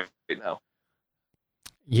offense right now.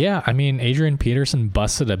 Yeah, I mean, Adrian Peterson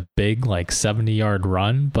busted a big 70-yard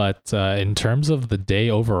run, but in terms of the day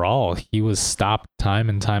overall, he was stopped time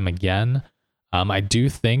and time again. I do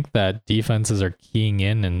think that defenses are keying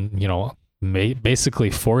in and, basically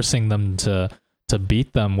forcing them to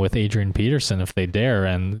beat them with Adrian Peterson if they dare,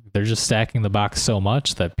 and they're just stacking the box so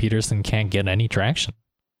much that Peterson can't get any traction.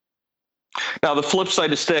 Now, the flip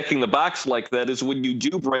side of stacking the box like that is when you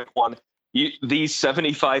do break one, these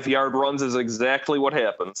 75-yard runs is exactly what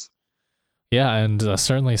happens. Yeah, and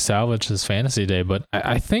certainly salvage his fantasy day. But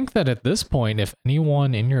I think that at this point, if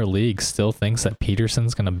anyone in your league still thinks that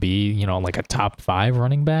Peterson's going to be, like a top 5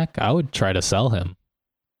 running back, I would try to sell him.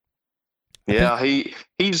 Yeah,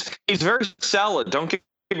 he's very solid. Don't get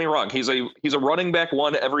me wrong. He's a running back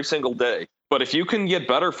 1 every single day. But if you can get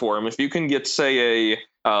better for him, if you can get, say,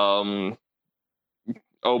 oh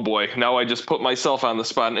boy, now I just put myself on the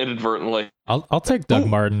spot inadvertently. I'll take Doug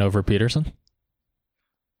Martin over Peterson.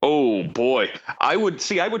 Oh boy, I would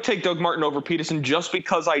take Doug Martin over Peterson just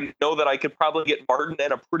because I know that I could probably get Martin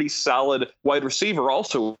and a pretty solid wide receiver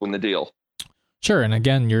also in the deal. Sure, and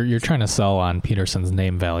again, you're trying to sell on Peterson's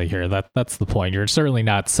name value here. That's the point. You're certainly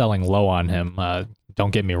not selling low on him.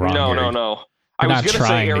 Don't get me wrong. No. I was going to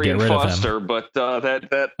say Arian Foster, but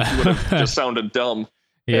that would have just sounded dumb.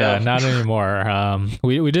 Yeah, not anymore.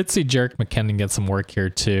 We did see Jerick McKinnon get some work here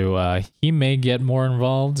too. He may get more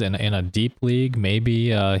involved in a deep league.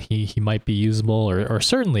 Maybe he might be usable, or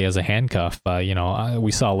certainly as a handcuff.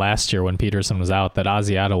 We saw last year when Peterson was out that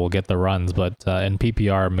Asiata will get the runs, but in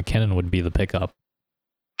PPR, McKinnon would be the pickup.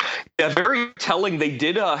 Yeah, very telling. They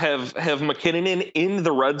did have McKinnon in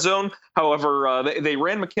the red zone. However, they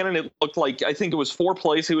ran McKinnon. It looked like, I think it was 4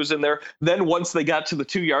 plays he was in there. Then once they got to the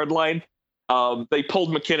 2-yard line, they pulled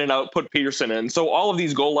McKinnon out, put Peterson in. So all of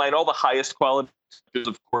these goal line, all the highest quality,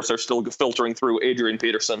 of course, are still filtering through Adrian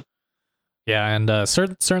Peterson. Yeah, and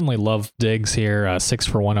certainly love Diggs here, 6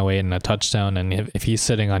 for 108 and a touchdown. And if he's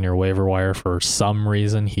sitting on your waiver wire for some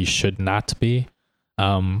reason, he should not be.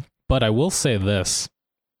 But I will say this.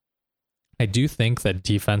 I do think that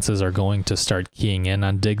defenses are going to start keying in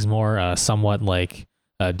on Diggs more, somewhat like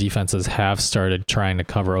defenses have started trying to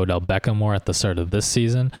cover Odell Beckham more at the start of this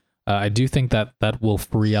season. I do think that will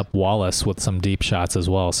free up Wallace with some deep shots as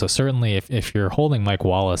well. So certainly if you're holding Mike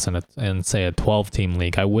Wallace in say a 12-team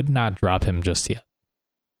league, I would not drop him just yet.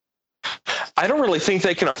 I don't really think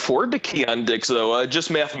they can afford to key on Diggs, though.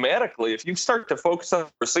 Just mathematically, if you start to focus on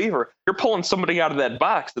the receiver, you're pulling somebody out of that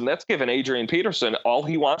box, and that's giving Adrian Peterson all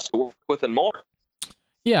he wants to work with and more.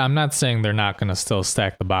 Yeah, I'm not saying they're not going to still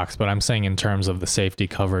stack the box, but I'm saying in terms of the safety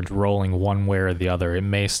coverage rolling one way or the other, it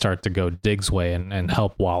may start to go Diggs' way and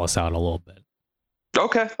help Wallace out a little bit.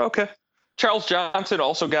 Okay. Charles Johnson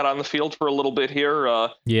also got on the field for a little bit here.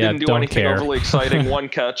 Didn't do anything overly exciting. 1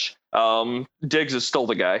 catch. Diggs is still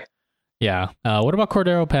the guy. Yeah. What about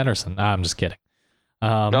Cordero Patterson? I'm just kidding.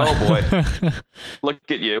 Oh, boy. Look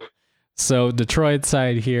at you. So Detroit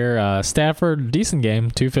side here, Stafford, decent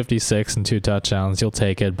game, 256 and 2 touchdowns. You'll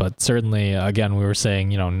take it, but certainly, again, we were saying,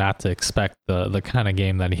 not to expect the kind of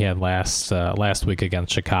game that he had last week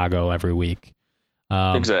against Chicago every week.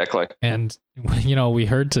 Exactly. And, we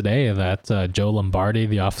heard today that Joe Lombardi,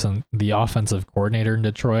 the offensive coordinator in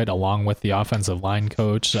Detroit, along with the offensive line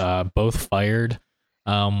coach, both fired.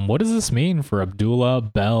 What does this mean for Abdullah,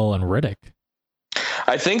 Bell, and Riddick?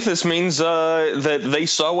 I think this means that they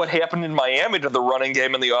saw what happened in Miami to the running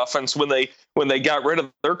game and the offense when they got rid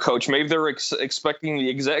of their coach. Maybe they're expecting the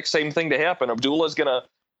exact same thing to happen. Abdullah's going to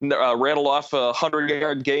rattle off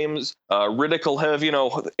 100-yard games. Riddick will have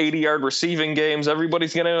 80-yard receiving games.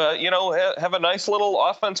 Everybody's going to have a nice little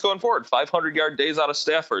offense going forward. 500-yard days out of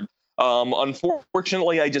Stafford.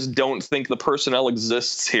 Unfortunately, I just don't think the personnel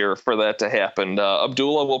exists here for that to happen.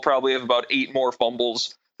 Abdullah will probably have about 8 more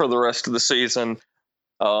fumbles for the rest of the season.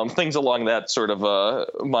 Things along that sort of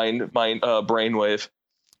brainwave.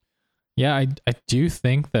 Yeah, I do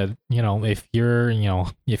think that,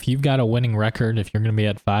 if you've got a winning record, if you're going to be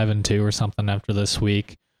at 5-2 or something after this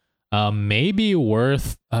week, maybe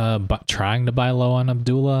worth trying to buy low on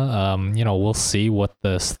Abdullah. We'll see what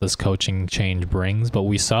this coaching change brings, but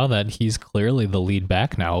we saw that he's clearly the lead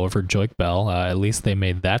back now over Joique Bell. At least they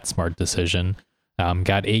made that smart decision.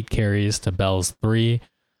 Got 8 carries to Bell's 3.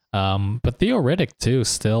 But Theo Riddick too,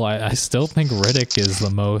 I still think Riddick is the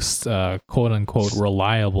most quote unquote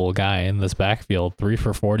reliable guy in this backfield. 3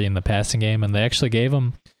 for 40 in the passing game, and they actually gave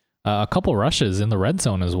him a couple rushes in the red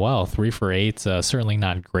zone as well. 3 for 8, certainly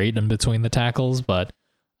not great in between the tackles, but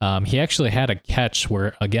he actually had a catch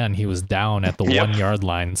where again he was down at the 1-yard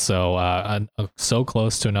line, so so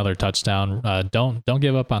close to another touchdown. Don't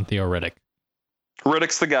give up on Theo Riddick.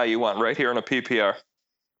 Riddick's the guy you want right here in a PPR.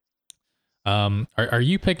 Are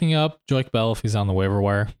you picking up Joique Bell if he's on the waiver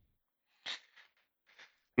wire?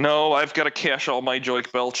 No, I've got to cash all my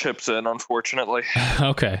Joique Bell chips in, unfortunately.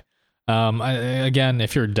 Okay. Again,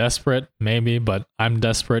 if you're desperate, maybe, but I'm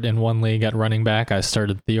desperate in one league at running back. I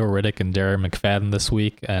started Theo Riddick and Darren McFadden this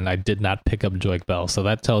week, and I did not pick up Joique Bell. So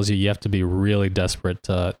that tells you have to be really desperate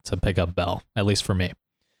to pick up Bell, at least for me.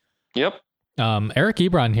 Yep. Eric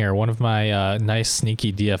Ebron here, one of my nice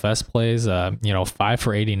sneaky DFS plays. 5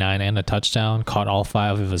 for 89 and a touchdown, caught all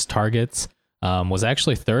 5 of his targets. Was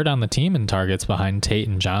actually third on the team in targets behind Tate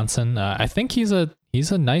and Johnson. I think he's a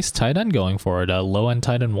nice tight end going forward. Low end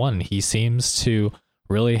tight end 1. He seems to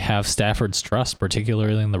really have Stafford's trust,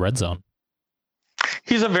 particularly in the red zone.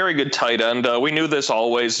 He's a very good tight end. We knew this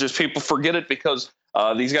always. Just people forget it because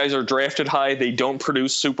these guys are drafted high. They don't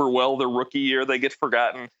produce super well their rookie year. They get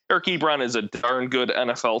forgotten. Eric Ebron is a darn good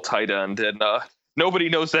NFL tight end, and nobody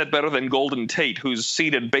knows that better than Golden Tate, who's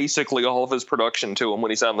ceded basically all of his production to him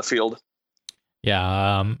when he's on the field.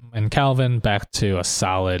 Yeah, and Calvin back to a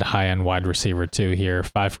solid high-end wide receiver too here,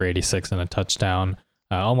 5 for 86 and a touchdown.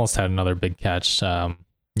 Almost had another big catch.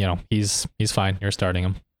 He's fine. You're starting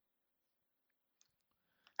him.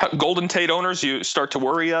 Golden Tate owners, you start to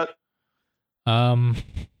worry yet? Again,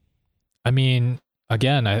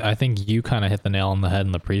 I think you kind of hit the nail on the head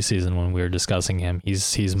in the preseason when we were discussing him.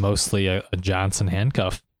 He's mostly a Johnson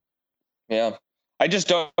handcuff. Yeah. I just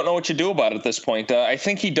don't know what you do about it at this point. I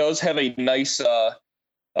think he does have a nice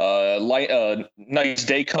nice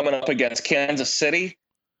day coming up against Kansas City,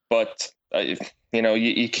 but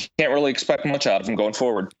you can't really expect much out of him going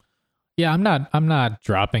forward. Yeah, I'm not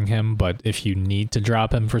dropping him, but if you need to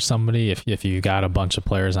drop him for somebody, if you got a bunch of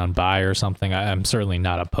players on bye or something, I'm certainly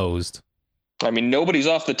not opposed. I mean, nobody's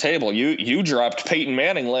off the table. You dropped Peyton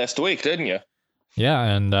Manning last week, didn't you? Yeah,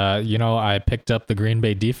 and I picked up the Green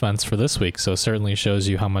Bay defense for this week, so certainly shows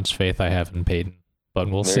you how much faith I have in Peyton. But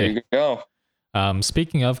we'll see. There you go.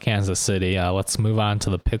 Speaking of Kansas City, let's move on to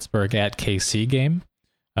the Pittsburgh at KC game.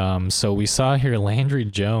 So we saw here Landry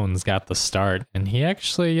Jones got the start, and he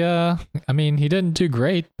actually, he didn't do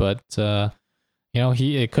great, but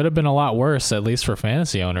it could have been a lot worse, at least for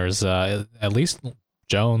fantasy owners. At least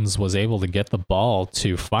Jones was able to get the ball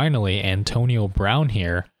to finally Antonio Brown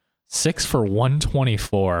here. 6 for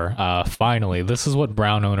 124. Finally, this is what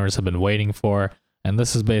Brown owners have been waiting for, and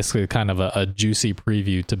this is basically kind of a juicy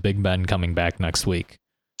preview to Big Ben coming back next week.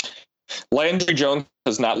 Landry Jones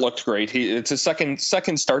has not looked great. It's his second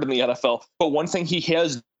start in the NFL, but one thing he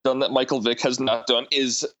has done that Michael Vick has not done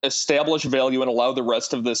is establish value and allow the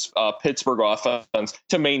rest of this Pittsburgh offense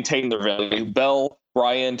to maintain their value. Bell,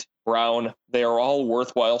 Bryant, Brown, they are all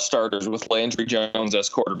worthwhile starters with Landry Jones as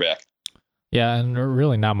quarterback. Yeah, and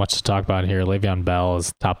really not much to talk about here. Le'Veon Bell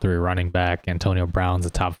is top 3 running back. Antonio Brown's a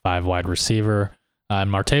top 5 wide receiver.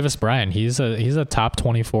 And Martavis Bryant, he's a top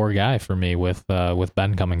 24 guy for me with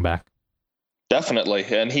Ben coming back. Definitely,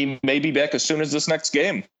 and he may be back as soon as this next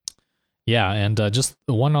game. Yeah, and just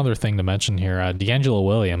one other thing to mention here, D'Angelo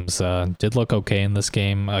Williams did look okay in this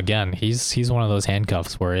game. Again, he's one of those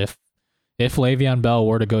handcuffs where if Le'Veon Bell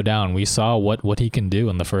were to go down, we saw what he can do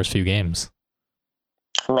in the first few games.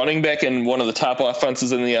 Running back in one of the top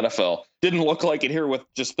offenses in the NFL. Didn't look like it here with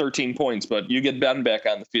just 13 points, but you get Ben back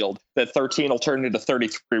on the field. That 13 will turn into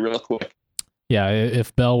 33 real quick. Yeah,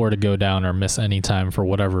 if Bell were to go down or miss any time for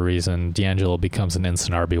whatever reason, D'Angelo becomes an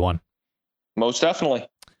instant RB1. Most definitely.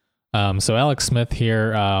 So Alex Smith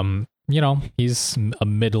here, he's a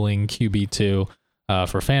middling QB2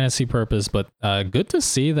 for fantasy purpose, but good to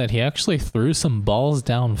see that he actually threw some balls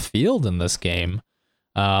downfield in this game.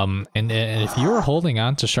 And if you were holding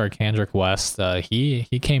on to Charcandrick West, he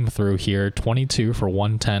came through here 22 for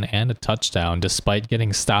 110 and a touchdown despite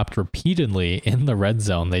getting stopped repeatedly in the red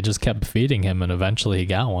zone. They just kept feeding him and eventually he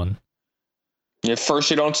got one. If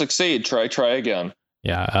first you don't succeed, try again.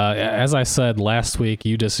 Yeah, as I said last week,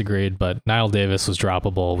 you disagreed, but Nile Davis was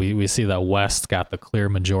droppable. We see that West got the clear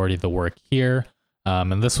majority of the work here.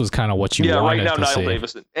 And this was kind of what you wanted to see. Yeah, right now, Nile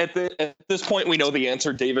Davis. At this point, we know the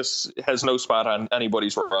answer. Davis has no spot on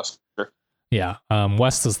anybody's roster. Yeah,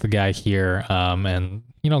 West is the guy here. And,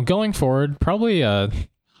 going forward, probably a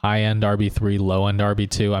high-end RB3, low-end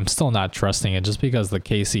RB2. I'm still not trusting it just because the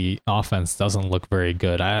KC offense doesn't look very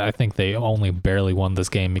good. I think they only barely won this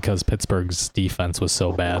game because Pittsburgh's defense was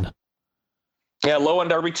so bad. Yeah,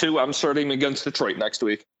 low-end RB2. I'm starting against Detroit next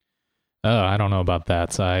week. Oh, I don't know about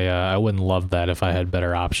that. I wouldn't love that if I had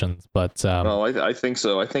better options, but I think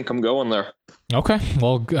so. I think I'm going there. Okay,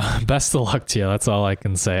 well, best of luck to you. That's all I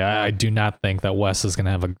can say. I do not think that West is going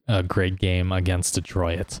to have a great game against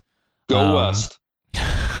Detroit. Go West.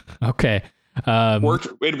 Okay.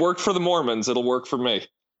 It worked for the Mormons. It'll work for me.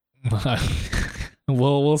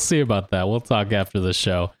 We'll see about that. We'll talk after the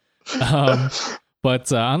show.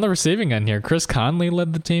 But on the receiving end here, Chris Conley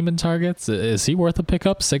led the team in targets. Is he worth a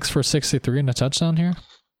pickup? 6 for 63 and a touchdown here?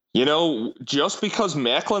 Just because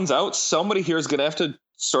Macklin's out, somebody here is going to have to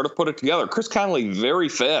sort of put it together. Chris Conley, very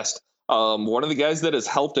fast. One of the guys that has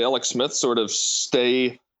helped Alex Smith sort of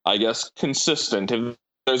stay, I guess, consistent. If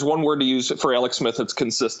there's one word to use for Alex Smith. It's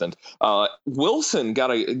consistent. Wilson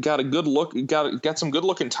got a good look, got some good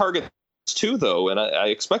looking targets too, though, and I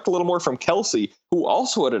expect a little more from Kelsey, who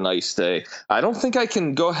also had a nice day. I don't think I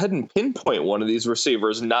can go ahead and pinpoint one of these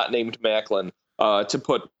receivers not named Maclin to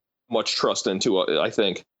put much trust into. I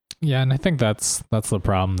think. Yeah, and I think that's the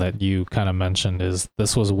problem that you kind of mentioned is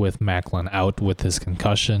this was with Maclin out with his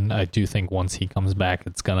concussion. I do think once he comes back,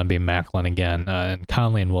 it's going to be Maclin again, and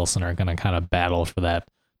Conley and Wilson are going to kind of battle for that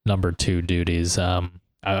number 2 duties.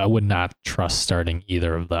 I would not trust starting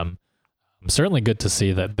either of them. Certainly good to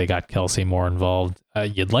see that they got Kelsey more involved.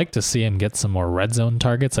 You'd like to see him get some more red zone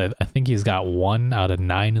targets. I think he's got 1 out of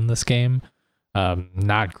 9 in this game.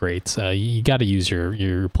 Not great. You got to use your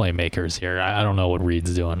playmakers here. I don't know what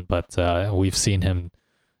Reed's doing, but we've seen him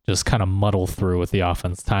just kind of muddle through with the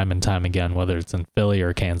offense time and time again, whether it's in Philly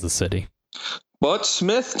or Kansas City. But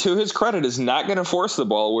Smith, to his credit, is not going to force the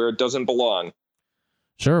ball where it doesn't belong.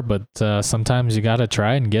 Sure, but sometimes you got to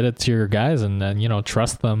try and get it to your guys and then,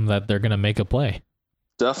 trust them that they're going to make a play.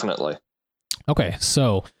 Definitely. Okay,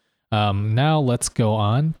 so now let's go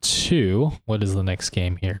on to, what is the next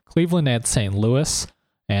game here? Cleveland at St. Louis.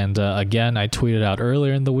 And again, I tweeted out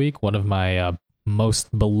earlier in the week, one of my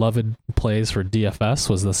most beloved plays for DFS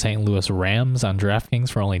was the St. Louis Rams on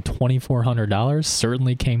DraftKings for only $2,400.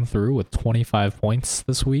 Certainly came through with 25 points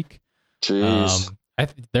this week. Jeez.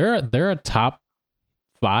 They're a top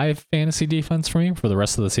 5 fantasy defense for me for the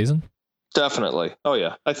rest of the season. Definitely. Oh,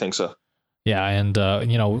 yeah, I think so. Yeah, and,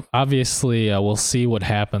 obviously we'll see what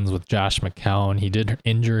happens with Josh McCown. He did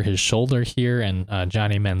injure his shoulder here, and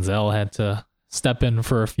Johnny Manziel had to step in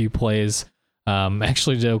for a few plays.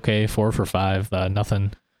 Actually did okay, 4 for 5.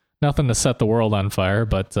 Nothing to set the world on fire,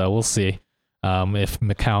 but we'll see if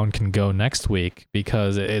McCown can go next week,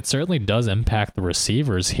 because it certainly does impact the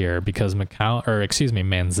receivers here, because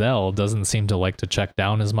Manziel doesn't seem to like to check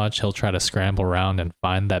down as much. He'll try to scramble around and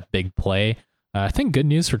find that big play. I think good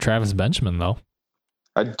news for Travis Benjamin, though.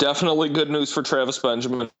 Definitely good news for Travis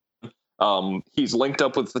Benjamin. He's linked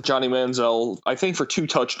up with Johnny Manziel, I think, for 2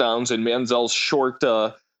 touchdowns in Manziel's short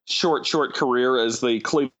career as the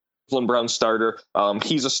Cleveland Browns starter.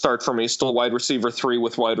 He's a start for me, still wide receiver 3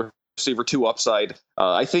 with wide receiver 2 upside.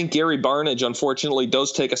 I think Gary Barnidge, unfortunately,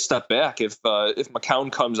 does take a step back if McCown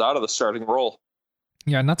comes out of the starting role.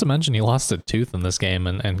 Yeah, not to mention he lost a tooth in this game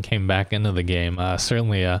and came back into the game.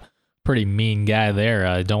 Certainly a pretty mean guy there.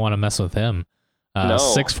 I don't want to mess with him. No.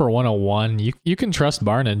 6 for 101. You can trust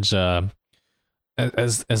Barnidge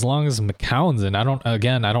as long as McCown's in. I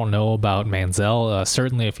don't know about Manziel.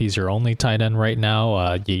 Certainly if he's your only tight end right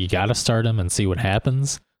now, you got to start him and see what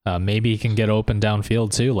happens. Maybe he can get open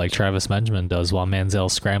downfield too, like Travis Benjamin does, while Manziel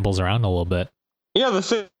scrambles around a little bit. Yeah, the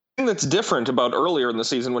thing that's different about earlier in the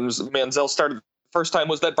season when Manziel started the first time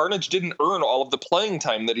was that Barnidge didn't earn all of the playing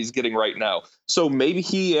time that he's getting right now. So maybe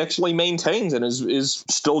he actually maintains and is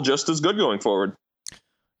still just as good going forward.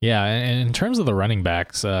 Yeah, and in terms of the running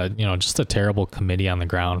backs, just a terrible committee on the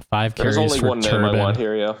ground. 5 carries for Turbin. There's only one name I want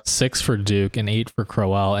here, yeah. 6 for Duke and 8 for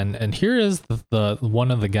Crowell. And here is the one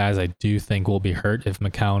of the guys I do think will be hurt if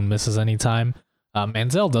McCown misses any time.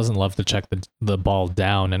 Manziel doesn't love to check the ball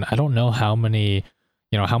down, and I don't know how many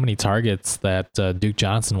targets that Duke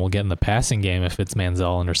Johnson will get in the passing game if it's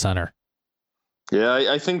Manziel under center. Yeah,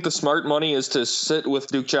 I think the smart money is to sit with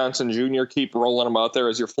Duke Johnson Jr., keep rolling him out there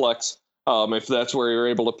as your flex. If that's where you're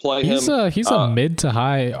able to play him. He's a mid to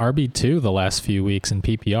high RB2 the last few weeks in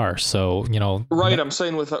PPR. So, Right, I'm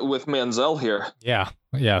saying with Manziel here. Yeah,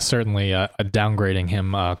 certainly downgrading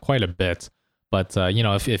him quite a bit. But,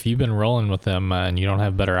 if you've been rolling with him and you don't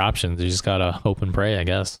have better options, you just got to hope and pray, I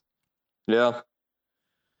guess. Yeah.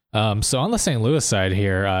 So on the St. Louis side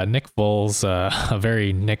here, Nick Foles, a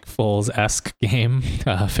very Nick Foles-esque game,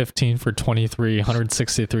 15 for 23,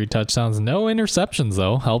 163 touchdowns, no interceptions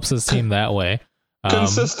though, helps his team that way.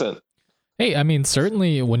 Consistent. Hey, I mean,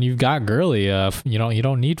 certainly when you've got Gurley, you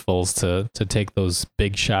don't need Foles to take those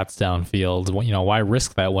big shots downfield. Why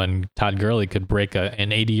risk that when Todd Gurley could break an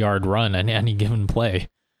 80-yard run on any given play?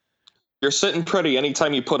 You're sitting pretty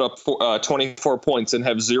anytime you put up 24 points and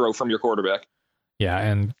have 0 from your quarterback. Yeah,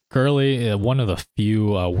 and Gurley, one of the few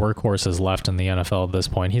workhorses left in the NFL at this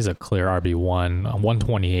point. He's a clear RB1,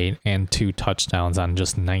 128, and 2 touchdowns on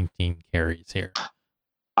just 19 carries here.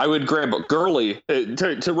 I would grab Gurley,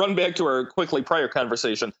 to run back to our quickly prior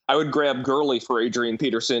conversation, I would grab Gurley for Adrian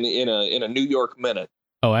Peterson in a New York minute.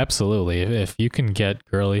 Oh, absolutely. If you can get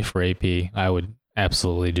Gurley for AP, I would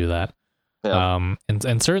absolutely do that. Yeah.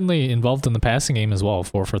 And certainly involved in the passing game as well,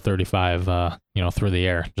 4 for 35, through the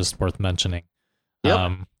air, just worth mentioning.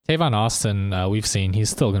 Yep. Tavon Austin, we've seen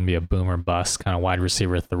he's still going to be a boomer bust, kind of wide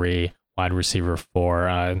receiver 3, wide receiver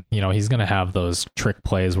 4. He's going to have those trick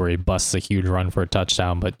plays where he busts a huge run for a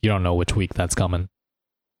touchdown, but you don't know which week that's coming.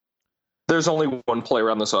 There's only one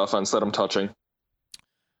player on this offense that I'm touching.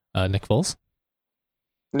 Nick Foles?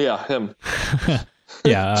 Yeah, him.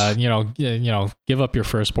 Yeah, give up your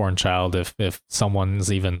firstborn child if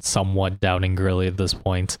someone's even somewhat doubting Gurley at this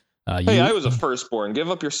point. I was a firstborn.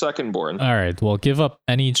 Give up your secondborn. All right, well, give up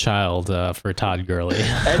any child for Todd Gurley.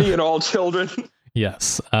 Any and all children.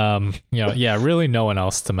 Yes. Really no one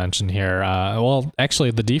else to mention here. Well,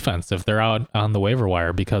 actually, the defense, if they're out on the waiver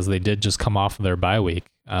wire, because they did just come off of their bye week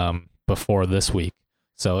before this week.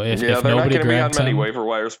 So if they're nobody not going to be on many him, waiver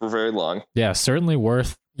wires for very long. Yeah, certainly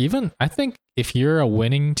worth. Even I think if you're a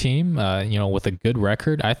winning team, with a good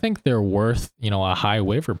record, I think they're worth a high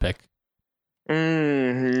waiver pick.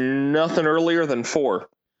 Nothing earlier than 4.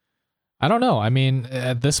 I don't know. I mean,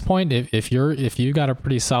 at this point, if you got a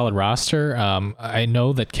pretty solid roster, I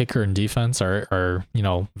know that kicker and defense are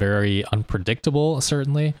very unpredictable,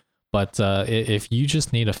 certainly. But if you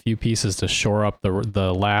just need a few pieces to shore up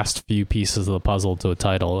the last few pieces of the puzzle to a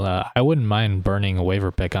title, I wouldn't mind burning a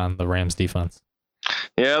waiver pick on the Rams defense.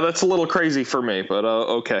 Yeah, that's a little crazy for me, but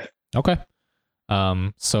okay. Okay.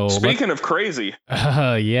 So speaking of crazy,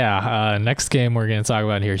 next game we're going to talk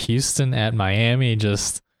about here, Houston at Miami,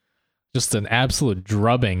 just an absolute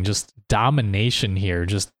drubbing, just domination here.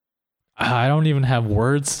 Just I don't even have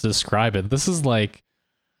words to describe it. This is like,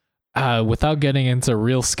 without getting into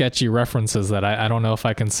real sketchy references that I don't know if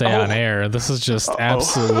I can say on air, this is just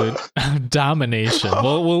absolute domination.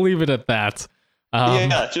 We'll leave it at that.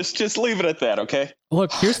 Just leave it at that, okay?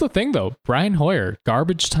 Look, here's the thing, though. Brian Hoyer,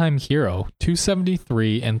 garbage time hero,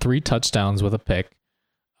 273 and 3 touchdowns with a pick.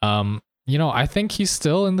 I think he's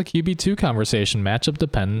still in the QB2 conversation, matchup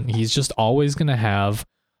dependent. He's just always going to have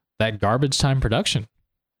that garbage time production.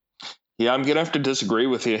 Yeah, I'm going to have to disagree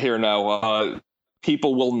with you here now.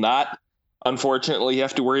 People will not, unfortunately,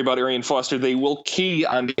 have to worry about Arian Foster. They will key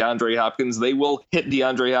on DeAndre Hopkins. They will hit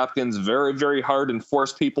DeAndre Hopkins very, very hard and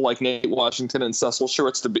force people like Nate Washington and Cecil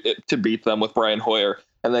Shorts to beat them with Brian Hoyer.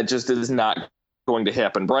 And that just is not going to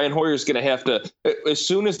happen. Brian Hoyer is going to have to, as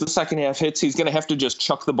soon as the second half hits, he's going to have to just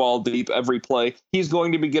chuck the ball deep every play. He's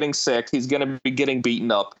going to be getting sacked. He's going to be getting beaten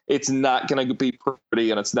up. It's not going to be pretty,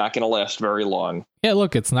 and it's not going to last very long. Yeah,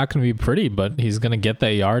 look, it's not going to be pretty, but he's going to get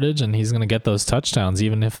that yardage and he's going to get those touchdowns,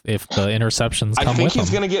 even if the interceptions come with him. I think he's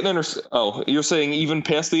going to get an Oh, you're saying even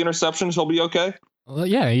past the interceptions, he'll be okay? Well,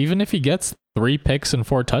 yeah, even if he gets 3 picks and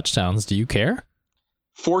 4 touchdowns, do you care?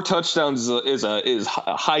 4 touchdowns is a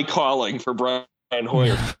high calling for Brian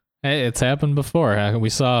Hoyer. Hey, it's happened before. We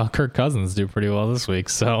saw Kirk Cousins do pretty well this week,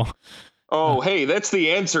 so. Oh, hey, that's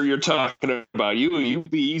the answer you're talking about. You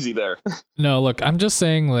be easy there. No, look, I'm just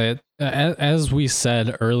saying that as we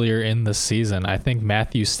said earlier in the season, I think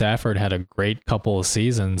Matthew Stafford had a great couple of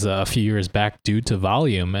seasons a few years back due to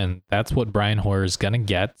volume, and that's what Brian Hoyer is going to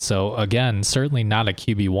get. So again, certainly not a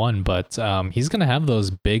QB1, but he's going to have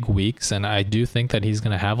those big weeks, and I do think that he's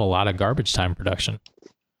going to have a lot of garbage time production.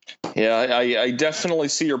 Yeah, I definitely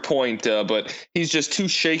see your point, but he's just too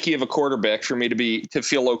shaky of a quarterback for me to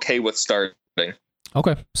feel okay with starting.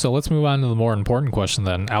 Okay, so let's move on to the more important question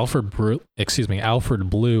then. Alfred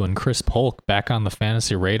Blue and Chris Polk back on the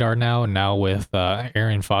fantasy radar now with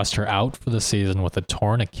Arian Foster out for the season with a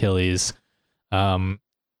torn Achilles.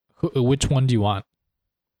 Which one do you want?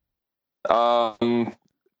 Can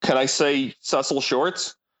I say Cecil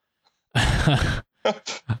Shorts?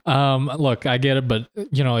 Look, I get it, but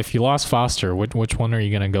if you lost Foster, which one are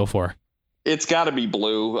you going to go for? It's got to be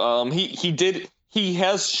Blue. He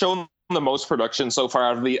has shown the most production so far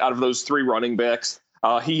out of those 3 running backs.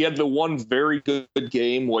 He had the one very good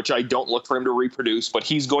game, which I don't look for him to reproduce, but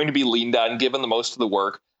he's going to be leaned on, given the most of the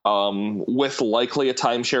work, with likely a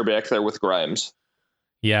timeshare back there with Grimes.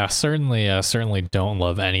 Yeah, certainly don't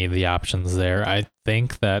love any of the options there. I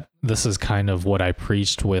think that this is kind of what I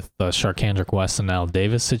preached with the Sharkhandrick West and Al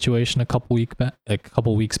Davis situation a couple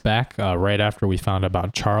weeks back, right after we found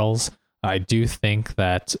about Charles. I do think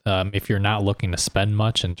that if you're not looking to spend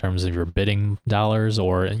much in terms of your bidding dollars,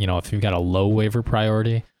 or if you've got a low waiver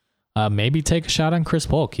priority, maybe take a shot on Chris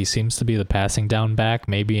Polk. He seems to be the passing down back.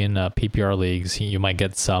 Maybe in PPR leagues, you might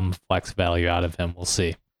get some flex value out of him. We'll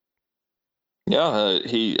see. Yeah,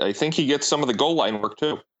 I think he gets some of the goal line work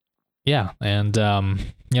too. Yeah, and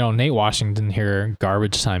Nate Washington here,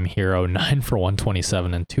 garbage time hero, 9 for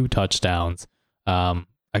 127 and 2 touchdowns.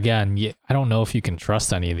 Again, I don't know if you can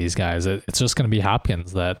trust any of these guys. It's just going to be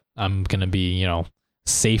Hopkins that I'm going to be,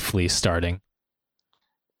 safely starting.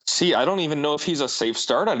 See, I don't even know if he's a safe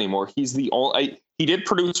start anymore. He's the only. He did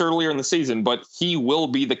produce earlier in the season, but he will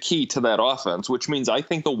be the key to that offense, which means I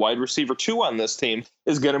think the wide receiver 2 on this team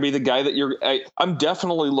is going to be the guy that I'm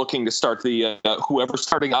definitely looking to start the whoever's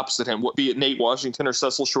starting opposite him, be it Nate Washington or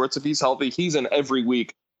Cecil Shorts. If he's healthy, he's an every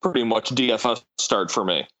week pretty much DFS start for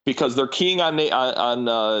me because they're keying on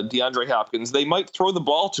DeAndre Hopkins. They might throw the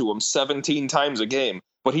ball to him 17 times a game,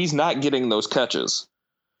 but he's not getting those catches.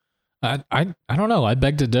 I don't know. I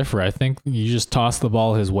beg to differ. I think you just toss the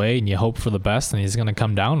ball his way and you hope for the best, and he's going to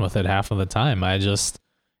come down with it half of the time. I just,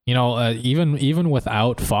 even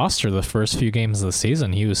without Foster, the first few games of the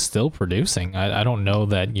season, he was still producing. I don't know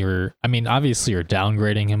that obviously you're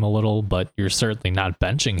downgrading him a little, but you're certainly not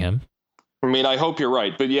benching him. I mean, I hope you're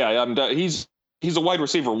right, but yeah, he's a wide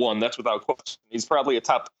receiver 1. That's without question. He's probably a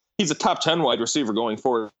top 10 wide receiver going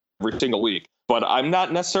forward every single week, but I'm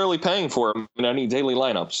not necessarily paying for him in any daily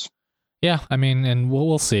lineups. Yeah, I mean, and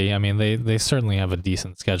we'll see. I mean, they certainly have a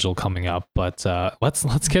decent schedule coming up, but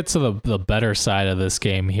let's get to the better side of this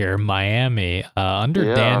game here. Miami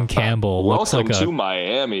under Dan Campbell looks welcome to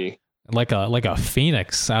Miami, like a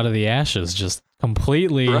phoenix out of the ashes, just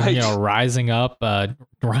completely rising up.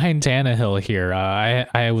 Ryan Tannehill here.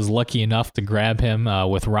 I was lucky enough to grab him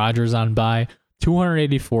with Rodgers on bye,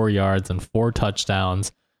 284 yards and 4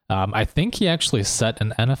 touchdowns. I think he actually set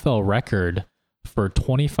an NFL record for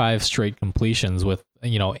 25 straight completions with,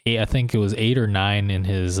 I think it was 8 or 9 in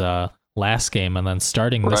his last game, and then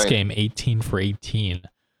starting this game 18 for 18.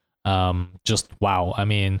 Just wow. I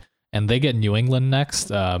mean, and they get New England next.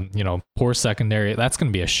 Poor secondary. That's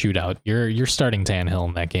going to be a shootout. You're starting Tannehill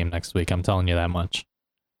in that game next week. I'm telling you that much.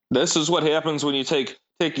 This is what happens when you take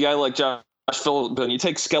a guy like Josh Philbin, you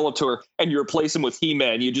take Skeletor and you replace him with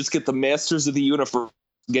He-Man. You just get the masters of the universe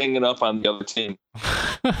ganging up on the other team.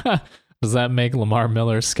 Does that make Lamar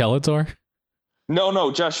Miller Skeletor?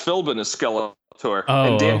 No, Josh Philbin is Skeletor,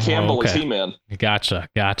 and Dan Campbell is He-Man. Gotcha.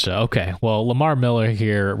 Okay, well, Lamar Miller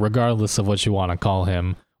here, regardless of what you want to call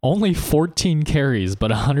him, only 14 carries,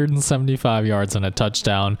 but 175 yards and a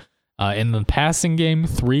touchdown. In the passing game,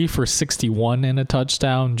 3 for 61 and a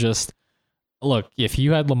touchdown. Just, look, if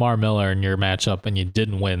you had Lamar Miller in your matchup and you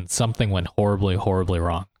didn't win, something went horribly, horribly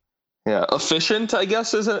wrong. Yeah, efficient, I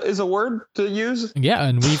guess, is a word to use. Yeah,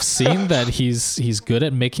 and we've seen that he's good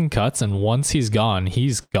at making cuts, and once he's gone,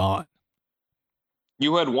 he's gone.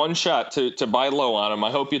 You had one shot to buy low on him. I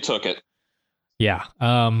hope you took it. Yeah.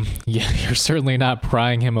 You're certainly not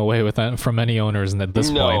prying him away from any owners at this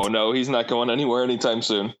point. No, he's not going anywhere anytime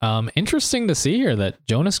soon. Interesting to see here that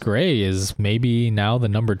Jonas Gray is maybe now the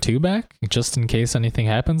number 2 back, just in case anything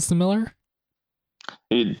happens to Miller.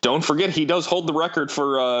 Don't forget, he does hold the record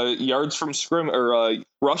for yards from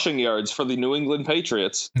rushing yards for the New England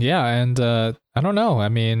Patriots. Yeah, and I don't know. I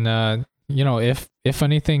mean, if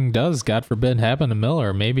anything does, God forbid, happen to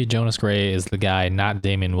Miller, maybe Jonas Gray is the guy, not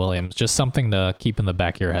Damian Williams. Just something to keep in the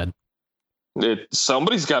back of your head.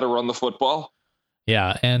 Somebody's got to run the football.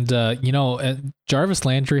 Yeah, and Jarvis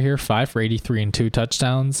Landry here, 5 for 83 and 2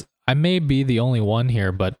 touchdowns. I may be the only one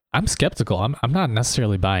here, but I'm skeptical. I'm not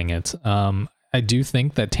necessarily buying it. I do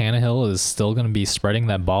think that Tannehill is still going to be spreading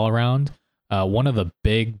that ball around. One of the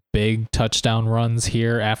big touchdown runs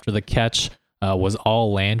here after the catch was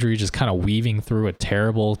all Landry, just kind of weaving through a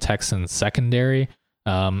terrible Texans secondary.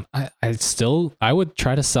 I would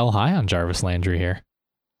try to sell high on Jarvis Landry here.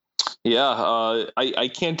 Yeah, I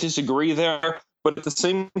can't disagree there. But at the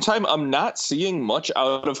same time, I'm not seeing much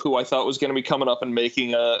out of who I thought was going to be coming up and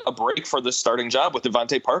making a break for this starting job with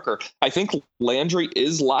Devontae Parker. I think Landry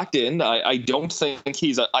is locked in. I don't think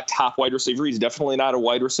he's a top wide receiver. He's definitely not a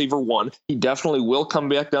wide receiver 1. He definitely will come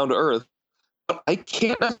back down to earth. But I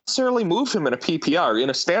can't necessarily move him in a PPR. In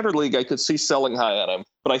a standard league, I could see selling high on him.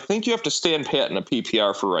 But I think you have to stand pat in a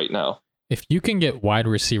PPR for right now. If you can get wide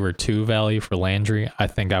receiver 2 value for Landry, I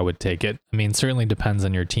think I would take it. I mean, certainly depends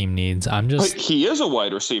on your team needs. But he is a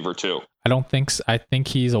wide receiver 2. I don't think so. I think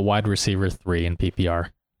he's a wide receiver 3 in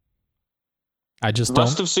PPR. I just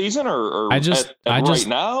rest don't. Of season or right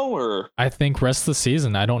now or I think rest of the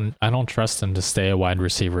season. I don't trust him to stay a wide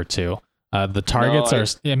receiver 2. The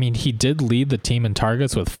targets I mean, he did lead the team in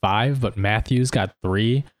targets with 5, but Matthews got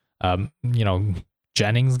 3.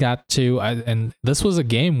 Jennings got 2, and this was a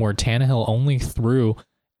game where Tannehill only threw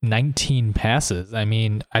 19 passes. I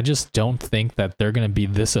mean, I just don't think that they're going to be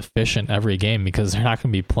this efficient every game because they're not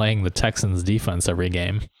going to be playing the Texans defense every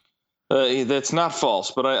game. That's not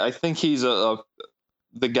false, but I think he's the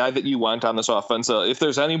guy that you want on this offense. If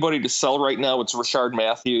there's anybody to sell right now, it's Rashard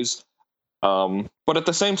Matthews. But at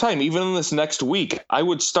the same time, even in this next week, I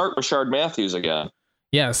would start Rashard Matthews again.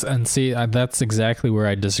 Yes, and see, that's exactly where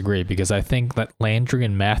I disagree, because I think that Landry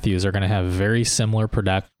and Matthews are going to have very similar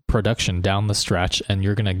production down the stretch, and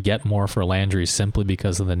you're going to get more for Landry simply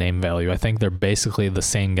because of the name value. I think they're basically the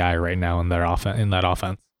same guy right now in that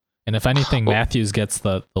offense. And if anything, Matthews gets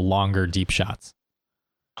the longer deep shots.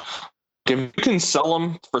 If you can sell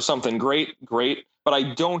him for something great. But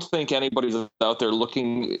I don't think anybody's out there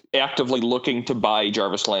actively looking to buy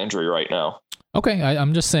Jarvis Landry right now. Okay,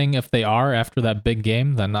 I'm just saying if they are after that big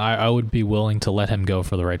game, then I would be willing to let him go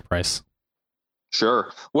for the right price.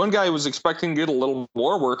 Sure. One guy was expecting to get a little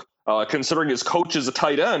more work, considering his coach is a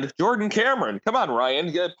tight end, Jordan Cameron. Come on,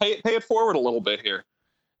 Ryan, pay it forward a little bit here.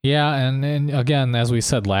 Yeah, and again, as we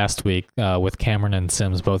said last week, with Cameron and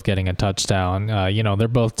Sims both getting a touchdown, they're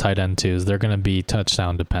both tight end twos. They're going to be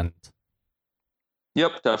touchdown dependent.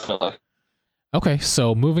 Yep, definitely. Okay,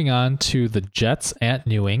 so moving on to the Jets at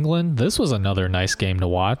New England. This was another nice game to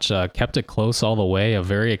watch. Kept it close all the way. A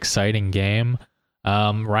very exciting game.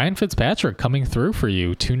 Ryan Fitzpatrick coming through for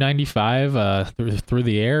you. 295 through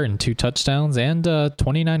the air and 2 touchdowns and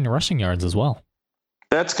 29 rushing yards as well.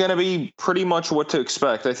 That's going to be pretty much what to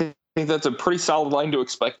expect. I think that's a pretty solid line to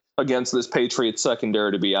expect against this Patriots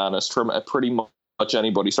secondary, to be honest, from pretty much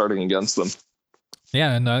anybody starting against them.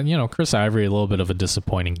 Yeah, and, Chris Ivory, a little bit of a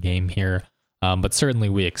disappointing game here. But certainly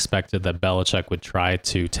we expected that Belichick would try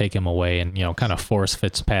to take him away and, kind of force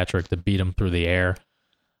Fitzpatrick to beat him through the air.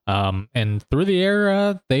 And through the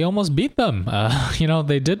air, they almost beat them.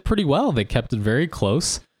 They did pretty well. They kept it very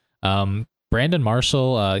close. Brandon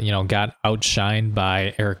Marshall, got outshined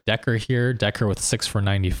by Eric Decker here. Decker with 6 for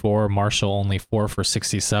 94, Marshall only 4 for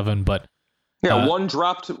 67. But one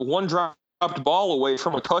dropped ball away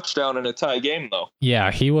from a touchdown in a tie game, though.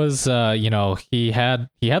 Yeah, he was. He had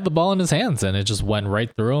the ball in his hands, and it just went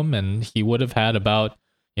right through him, and he would have had about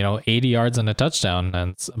 80 yards and a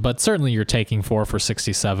touchdown. But certainly, you're taking 4 for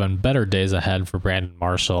 67. Better days ahead for Brandon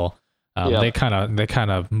Marshall. They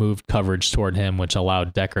kind of moved coverage toward him, which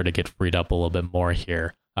allowed Decker to get freed up a little bit more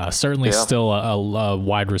here. Certainly still a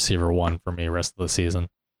wide receiver 1 for me rest of the season.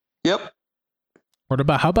 Yep.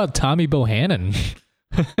 How about Tommy Bohannon?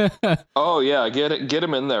 Oh yeah, get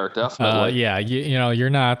him in there, definitely. You're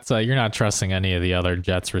not trusting any of the other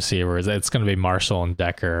Jets receivers. It's going to be Marshall and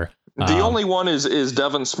Decker. The only one is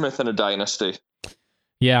Devin Smith in a dynasty.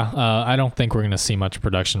 Yeah, I don't think we're going to see much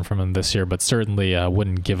production from him this year, but certainly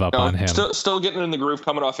wouldn't give up on him. Still getting in the groove,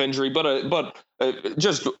 coming off injury, but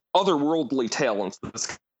just otherworldly talent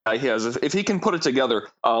this guy has. If he can put it together,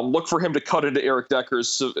 look for him to cut into Eric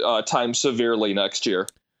Decker's time severely next year.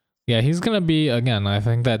 Yeah, he's going to be, again, I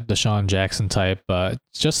think that Deshaun Jackson type,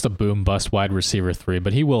 just a boom bust wide receiver 3,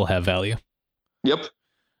 but he will have value. Yep.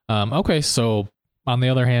 Okay, so on the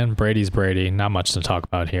other hand, Brady's Brady, not much to talk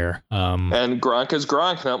about here. And Gronk is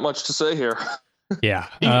Gronk, not much to say here. Yeah.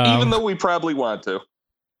 Even though we probably want to.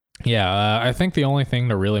 Yeah, I think the only thing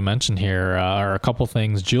to really mention here are a couple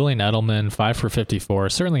things. Julian Edelman, 5 for 54,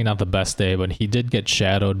 certainly not the best day, but he did get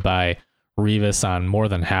shadowed by Revis on more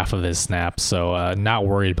than half of his snaps, so not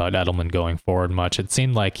worried about Edelman going forward much. It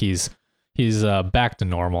seemed like he's back to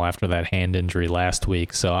normal after that hand injury last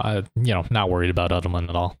week, so not worried about Edelman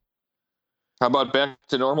at all. How about back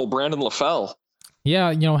to normal Brandon LaFell?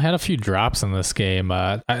 Yeah, had a few drops in this game.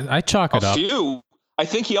 I chalk it up. A few? I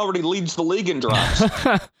think he already leads the league in drops.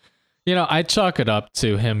 I chalk it up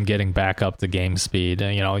to him getting back up to game speed.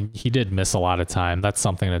 He did miss a lot of time. That's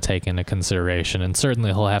something to take into consideration, and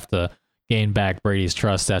certainly he'll have to gain back Brady's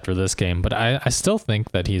trust after this game. But I still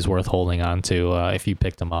think that he's worth holding on to if you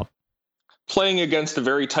picked him up. Playing against a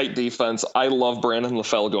very tight defense, I love Brandon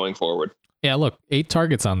LaFell going forward. Yeah, look, 8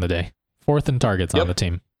 targets on the day. 4th in targets on the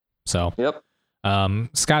team. So,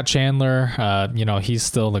 Scott Chandler, he's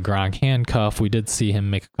still the Gronk handcuff. We did see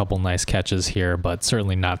him make a couple nice catches here, but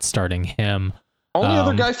certainly not starting him. Only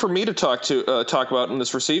other guy for me to talk about in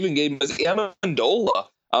this receiving game is Amendola.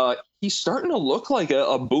 He's starting to look like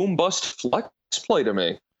a boom bust flex play to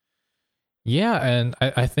me. Yeah, and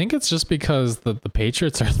I think it's just because the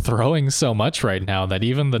Patriots are throwing so much right now that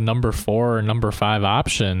even the number 4 or number 5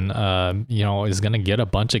 option, is going to get a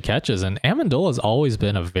bunch of catches. And Amendola has always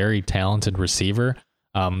been a very talented receiver.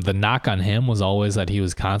 The knock on him was always that he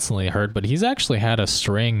was constantly hurt, but he's actually had a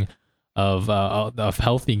string of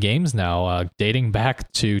healthy games now, dating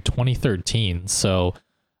back to 2013. So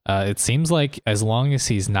it seems like as long as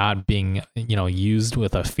he's not being, used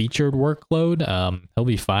with a featured workload, he'll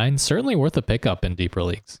be fine. Certainly worth a pickup in deeper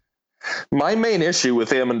leagues. My main issue with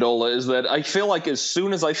Amendola is that I feel like as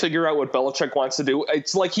soon as I figure out what Belichick wants to do,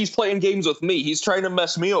 it's like he's playing games with me. He's trying to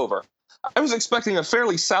mess me over. I was expecting a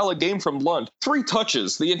fairly solid game from Blunt. 3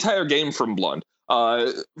 touches the entire game from Blunt.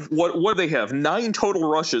 What do they have? 9 total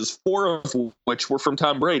rushes, 4 of which were from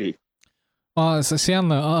Tom Brady. So see, on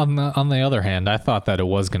the other hand, I thought that it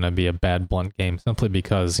was going to be a bad blunt game simply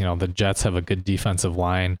because the Jets have a good defensive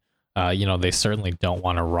line. They certainly don't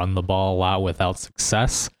want to run the ball a lot without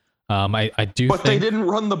success. I do, but they didn't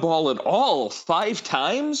run the ball at all 5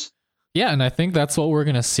 times. Yeah, and I think that's what we're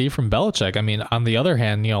going to see from Belichick. I mean, on the other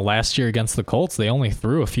hand, last year against the Colts, they only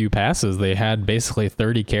threw a few passes. They had basically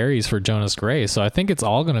 30 carries for Jonas Gray. So I think it's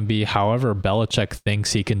all going to be however Belichick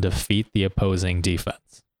thinks he can defeat the opposing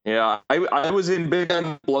defense. Yeah, I was in big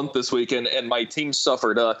on blunt this weekend, and my team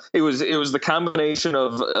suffered. It was the combination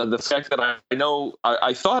of the fact that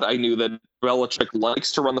I thought I knew that Belichick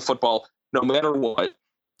likes to run the football no matter what,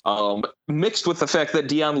 mixed with the fact that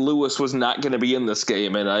Deion Lewis was not going to be in this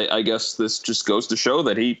game, and I guess this just goes to show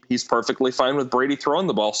that he's perfectly fine with Brady throwing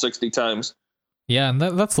the ball 60 times. Yeah, and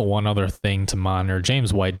that's the one other thing to monitor.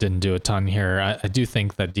 James White didn't do a ton here. I do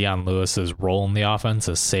think that Deion Lewis's role in the offense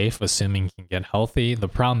is safe, assuming he can get healthy. The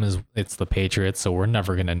problem is it's the Patriots, so we're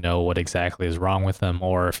never going to know what exactly is wrong with him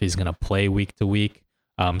or if he's going to play week to week.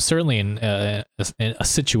 Certainly in a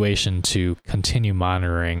situation to continue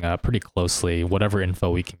monitoring pretty closely, whatever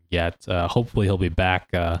info we can get. Hopefully he'll be back.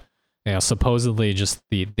 Supposedly just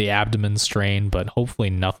the abdomen strain, but hopefully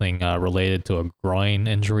nothing related to a groin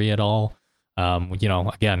injury at all.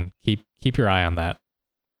 Again, keep your eye on that.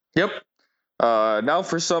 Yep. Now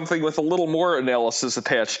for something with a little more analysis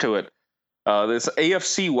attached to it. This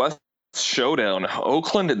AFC West showdown,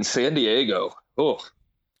 Oakland and San Diego. Oh,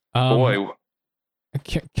 boy.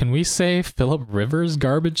 Can we say Phillip Rivers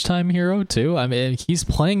garbage time hero too? I mean, he's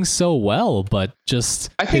playing so well, but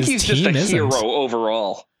I think he's just a hero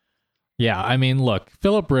overall. Yeah, I mean, look,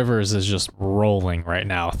 Phillip Rivers is just rolling right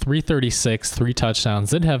now. 336, 3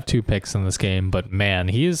 touchdowns. Did have 2 picks in this game, but man,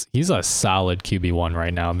 he's a solid QB1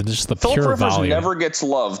 right now. Just the Phillip pure Rivers volume. Never gets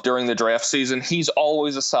loved during the draft season. He's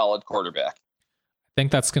always a solid quarterback. I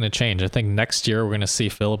think that's going to change. I think next year we're going to see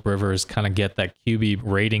Phillip Rivers kind of get that QB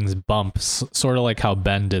ratings bump, sort of like how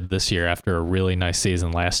Ben did this year after a really nice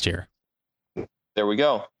season last year. There we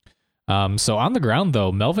go. So on the ground,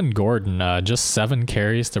 though, Melvin Gordon, just 7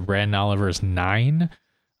 carries to Brandon Oliver's 9.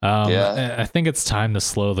 I think it's time to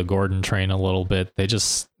slow the Gordon train a little bit. They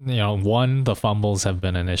just, 1, the fumbles have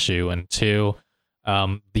been an issue, and 2,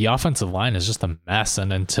 the offensive line is just a mess.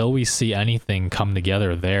 And until we see anything come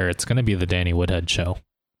together there, it's going to be the Danny Woodhead show.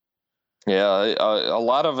 Yeah, a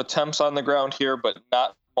lot of attempts on the ground here, but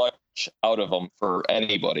not much out of them for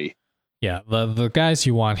anybody. Yeah, the guys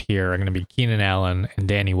you want here are going to be Keenan Allen and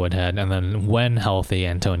Danny Woodhead, and then when healthy,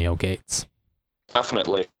 Antonio Gates.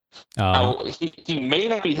 Definitely. He may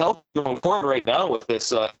not be healthy going forward right now with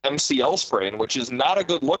this MCL sprain, which is not a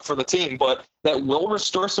good look for the team, but that will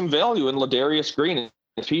restore some value in Ladarius Green.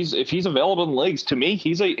 If he's available in leagues, to me,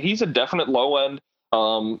 he's a definite low end,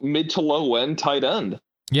 mid to low end tight end.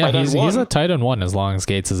 Yeah, he's a tight end 1 as long as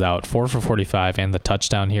Gates is out. 4 for 45 and the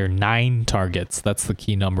touchdown here, 9 targets. That's the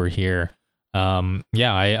key number here. I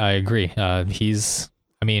agree.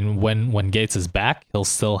 When Gates is back, he'll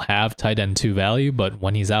still have tight end 2 value, but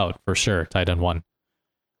when he's out, for sure, tight end 1.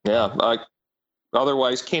 Yeah.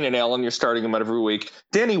 Otherwise, Keenan Allen, you're starting him out every week.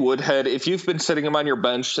 Danny Woodhead, if you've been sitting him on your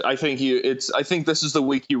bench, I think this is the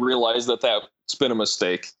week you realize that's been a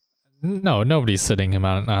mistake. No, nobody's sitting him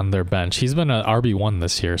on their bench. He's been an RB1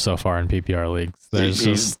 this year so far in PPR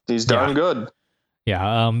leagues. He's darn good.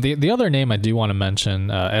 Yeah. The other name I do want to mention,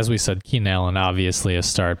 as we said, Keenan Allen, obviously a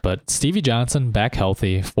start, but Stevie Johnson back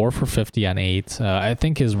healthy, 4 for 50 on 8. I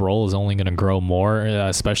think his role is only going to grow more,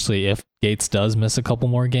 especially if Gates does miss a couple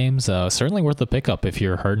more games. Certainly worth the pickup if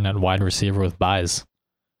you're hurting at wide receiver with buys.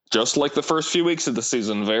 Just like the first few weeks of the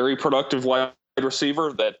season, very productive wide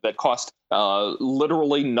receiver that cost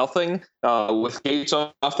literally nothing with Gates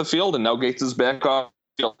off the field, and now Gates is back off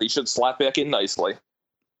the field. He should slap back in nicely.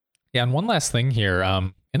 Yeah, and one last thing here.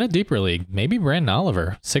 In a deeper league, maybe Brandon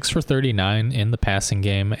Oliver, 6 for 39 in the passing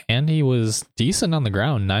game, and he was decent on the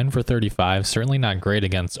ground, 9 for 35. Certainly not great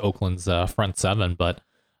against Oakland's front 7, but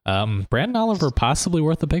Brandon Oliver possibly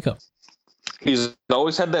worth a pickup. He's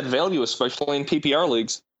always had that value, especially in PPR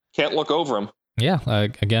leagues. Can't look over him. Yeah,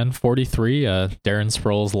 again, 43, Darren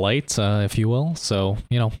Sproles light, if you will. So,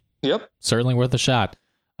 Yep. Certainly worth a shot.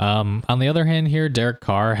 On the other hand here, Derek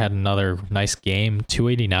Carr had another nice game,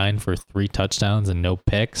 289 for 3 touchdowns and no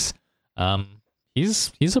picks.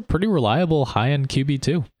 He's a pretty reliable high-end QB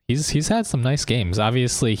too. He's had some nice games.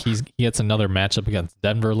 Obviously, he gets another matchup against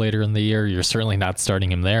Denver later in the year. You're certainly not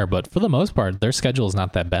starting him there, but for the most part, their schedule is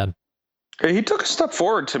not that bad. He took a step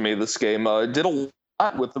forward to me this game. Did a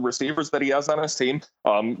with the receivers that he has on his team.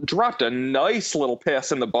 Dropped a nice little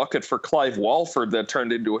pass in the bucket for Clive Walford that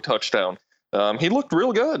turned into a touchdown. He looked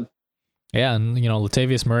real good. Yeah, and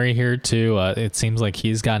Latavius Murray here too. It seems like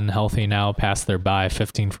he's gotten healthy now, past their bye,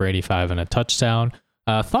 15 for 85 and a touchdown.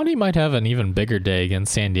 Thought he might have an even bigger day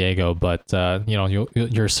against San Diego, but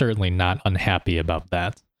you're certainly not unhappy about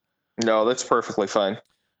that. No, that's perfectly fine.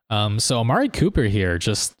 So Amari Cooper here,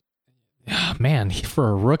 just man, for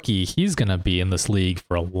a rookie, he's gonna be in this league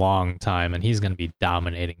for a long time, and he's gonna be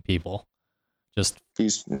dominating people.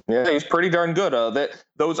 He's pretty darn good.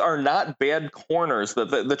 Those are not bad corners.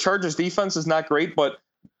 The Chargers defense is not great, but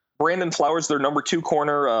Brandon Flowers, their number 2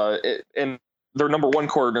 corner, and their number 1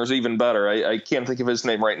 corner is even better. I can't think of his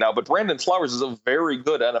name right now, but Brandon Flowers is a very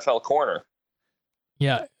good NFL corner.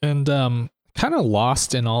 Yeah, and kind of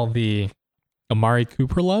lost in all the Amari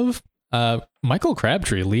Cooper love. Michael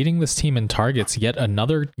Crabtree leading this team in targets yet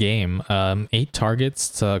another game. 8 targets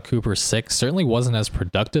to Cooper's 6. Certainly wasn't as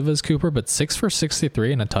productive as Cooper, but 6 for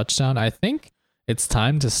 63 and a touchdown. I think it's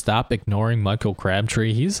time to stop ignoring Michael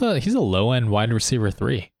Crabtree. He's a low-end wide receiver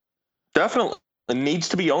 3. Definitely. It needs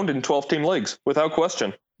to be owned in 12-team leagues, without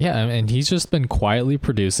question. Yeah, and he's just been quietly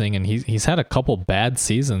producing, and he's had a couple bad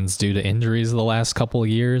seasons due to injuries the last couple of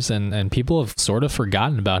years, and people have sort of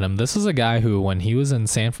forgotten about him. This is a guy who, when he was in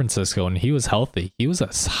San Francisco and he was healthy, he was a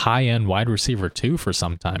high-end wide receiver 2 for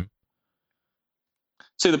some time.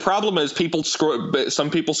 See, the problem is some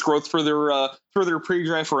people scroll through their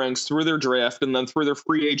pre-draft ranks, through their draft, and then through their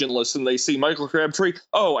free agent list, and they see Michael Crabtree.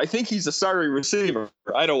 Oh, I think he's a sorry receiver.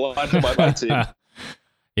 I don't want him on my team.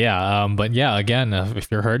 Yeah, but yeah, again, if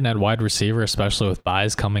you're hurting at wide receiver, especially with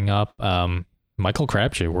buys coming up, Michael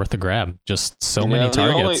Crabtree, worth the grab. Just so many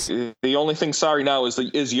targets. The only thing sorry now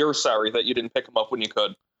is you're sorry that you didn't pick him up when you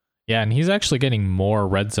could. Yeah, and he's actually getting more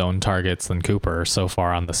red zone targets than Cooper so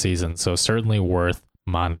far on the season, so certainly worth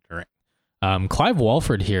monitoring. Clive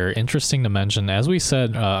Walford here, interesting to mention, as we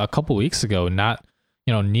said a couple weeks ago,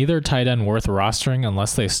 neither tight end worth rostering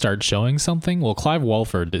unless they start showing something. Well, Clive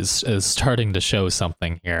Walford is starting to show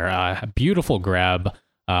something here. A beautiful grab,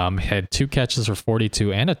 had 2 catches for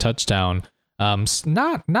 42 and a touchdown.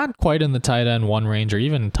 Not quite in the tight end 1 range or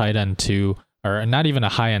even tight end 2, or not even a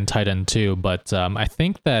high end tight end 2, but I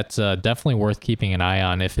think that's definitely worth keeping an eye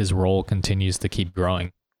on if his role continues to keep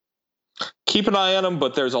growing. Keep an eye on him,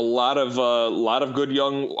 but there's a lot of good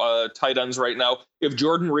young tight ends right now. If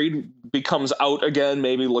Jordan Reed becomes out again,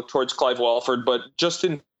 maybe look towards Clive Walford. But just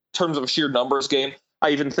in terms of a sheer numbers game, I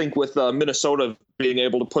even think with Minnesota being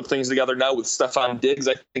able to put things together now with Stephon Diggs,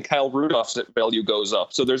 I think Kyle Rudolph's value goes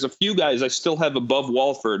up. So there's a few guys I still have above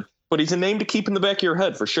Walford, but he's a name to keep in the back of your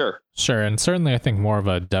head for sure. Sure, and certainly I think more of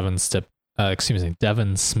a Devin Smith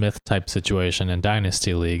type situation in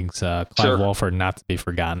dynasty leagues. Clive Walford not to be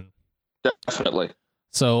forgotten. Definitely.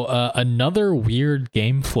 So another weird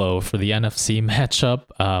game flow for the NFC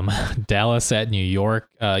matchup. Dallas at New York.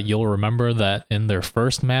 You'll remember that in their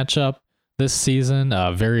first matchup this season,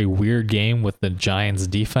 a very weird game with the Giants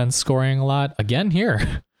defense scoring a lot. Again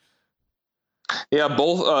here. Yeah,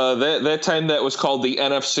 both that time that was called the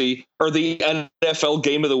NFC or the NFL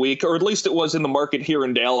game of the week, or at least it was in the market here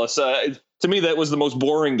in Dallas. To me, that was the most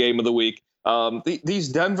boring game of the week. These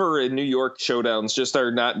Denver and New York showdowns just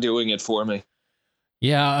are not doing it for me.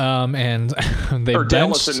 Yeah, and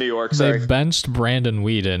Dallas and New York. Sorry. They benched Brandon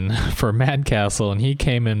Weeden for Matt Castle, and he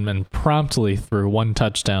came in and promptly threw 1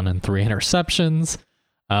 touchdown and 3 interceptions.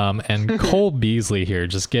 And Cole Beasley here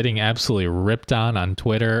just getting absolutely ripped on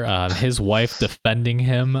Twitter. His wife defending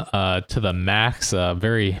him to the max.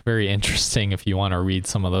 Very, very interesting if you want to read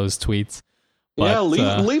some of those tweets. But,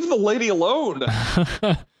 leave the lady alone.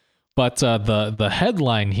 But the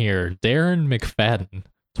headline here, Darren McFadden,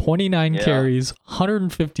 29 carries,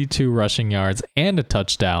 152 rushing yards, and a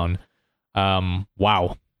touchdown.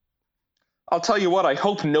 Wow. I'll tell you what, I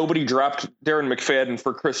hope nobody dropped Darren McFadden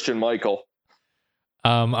for Christian Michael.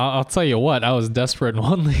 I'll tell you what, I was desperate in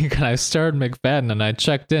one league and I started McFadden and I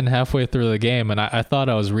checked in halfway through the game and I thought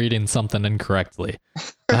I was reading something incorrectly.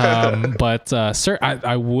 But sir,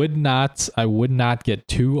 I would not get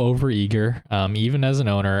too overeager, even as an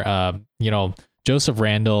owner. Joseph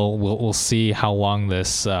Randle, we'll see how long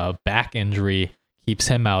this back injury keeps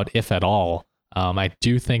him out, if at all. I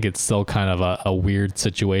do think it's still kind of a weird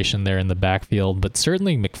situation there in the backfield, but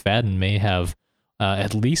certainly McFadden may have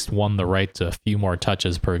at least won the right to a few more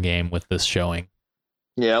touches per game with this showing.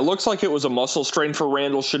 Yeah, it looks like it was a muscle strain for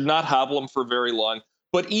Randall. Should not hobble him for very long.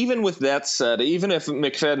 But even with that said, even if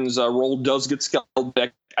McFadden's role does get scaled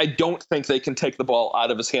back, I don't think they can take the ball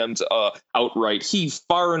out of his hands outright. He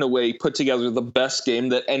far and away put together the best game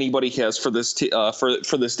that anybody has for this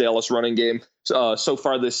for this Dallas running game so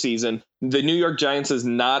far this season. The New York Giants is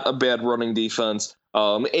not a bad running defense.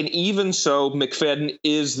 And even so, McFadden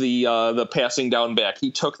is the passing down back.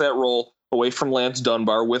 He took that role away from Lance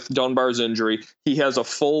Dunbar with Dunbar's injury. He has a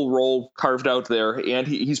full role carved out there, and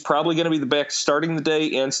he's probably going to be the back starting the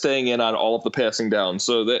day and staying in on all of the passing down.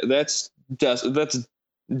 So that's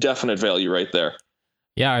definite value right there.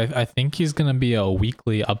 Yeah, I think he's going to be a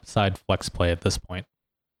weekly upside flex play at this point.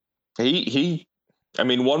 I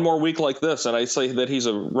mean, one more week like this, and I say that he's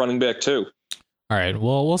a running back too. All right,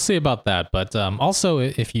 well, we'll see about that. But also,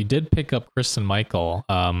 if you did pick up Christine Michael,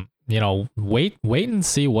 wait and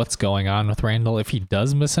see what's going on with Randall. If he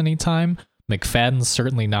does miss any time, McFadden's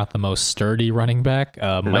certainly not the most sturdy running back.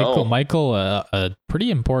 Michael, a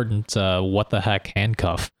pretty important what the heck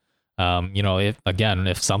handcuff.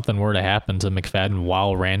 If something were to happen to McFadden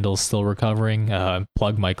while Randall's still recovering,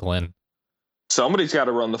 plug Michael in. Somebody's got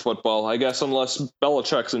to run the football, I guess, unless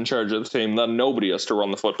Belichick's in charge of the team, then nobody has to run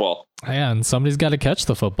the football. Yeah, and somebody's got to catch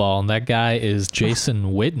the football, and that guy is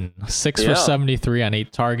Jason Witten, 6 for 73 on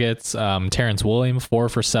 8 targets. Terrence Williams, 4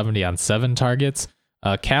 for 70 on 7 targets.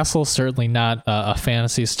 Castle, certainly not a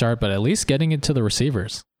fantasy start, but at least getting it to the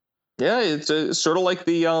receivers. Yeah, it's sort of like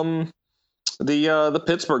the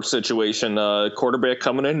Pittsburgh situation. Quarterback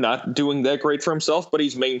coming in, not doing that great for himself, but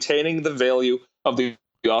he's maintaining the value of the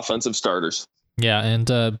offensive starters. Yeah,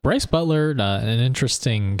 and Bryce Butler, an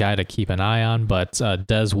interesting guy to keep an eye on, but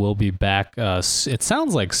Dez will be back. It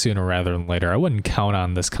sounds like sooner rather than later. I wouldn't count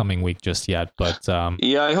on this coming week just yet, but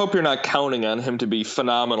yeah, I hope you're not counting on him to be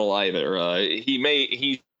phenomenal either.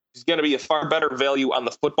 He's going to be a far better value on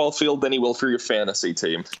the football field than he will for your fantasy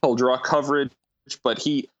team. He'll draw coverage, but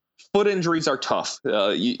foot injuries are tough.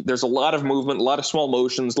 There's a lot of movement, a lot of small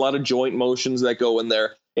motions, a lot of joint motions that go in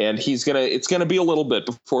there. And it's gonna be a little bit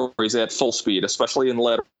before he's at full speed, especially in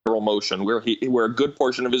lateral motion, where a good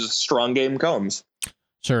portion of his strong game comes.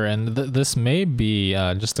 Sure, and this may be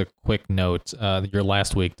just a quick note. Your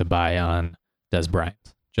last week to buy on Dez Bryant.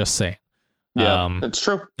 Just saying. Yeah, it's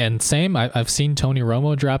true. And same, I've seen Tony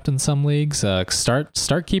Romo dropped in some leagues.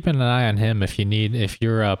 Start keeping an eye on him if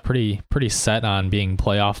you're pretty set on being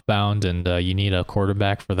playoff bound and you need a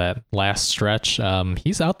quarterback for that last stretch.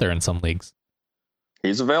 He's out there in some leagues.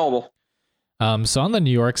 He's available. So on the New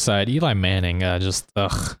York side, Eli Manning,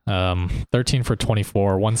 13 for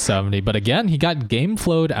 24, 170. But again, he got game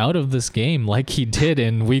flowed out of this game like he did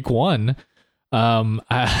in week 1.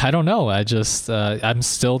 I don't know. I'm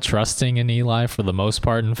still trusting in Eli for the most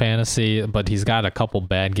part in fantasy, but he's got a couple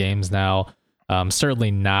bad games now. Certainly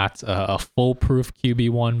not a foolproof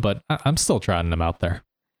QB1, but I'm still trotting him out there.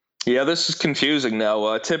 Yeah, this is confusing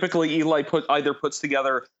now. Typically, Eli puts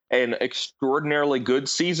together an extraordinarily good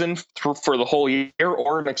season for the whole year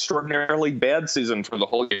or an extraordinarily bad season for the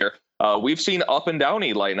whole year. We've seen up and down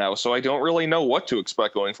Eli now, so I don't really know what to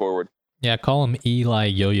expect going forward. Yeah, call him Eli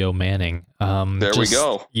Yo-Yo Manning. There we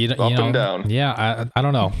go. And down. Yeah, I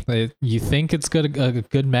don't know. You think it's a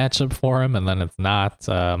good matchup for him, and then it's not.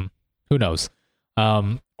 Who knows?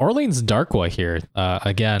 Orleans Darkwa here.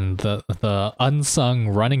 Again, the unsung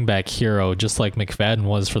running back hero, just like McFadden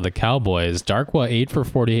was for the Cowboys. Darkwa 8 for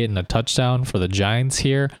 48 and a touchdown for the Giants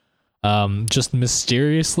here. Just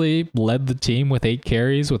mysteriously led the team with 8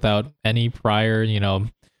 carries without any prior,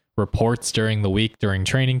 reports during the week, during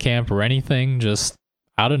training camp or anything. Just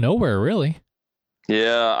out of nowhere, really.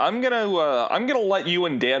 Yeah, I'm gonna let you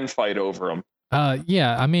and Dan fight over him.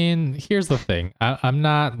 Yeah. I mean, here's the thing. I'm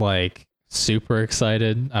not like super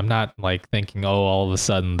excited. I'm not like thinking, all of a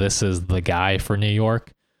sudden this is the guy for New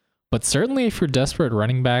York. But certainly if you're desperate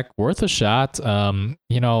running back, worth a shot.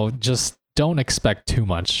 Just don't expect too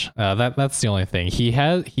much. That's the only thing. He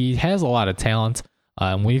has a lot of talent.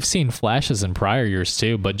 We've seen flashes in prior years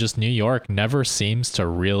too, but just New York never seems to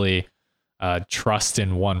really trust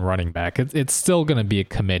in one running back. It's still going to be a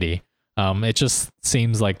committee. It just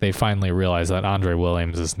seems like they finally realized that Andre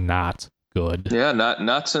Williams is not good. Yeah,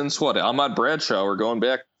 not since what? Ahmad Bradshaw. We're going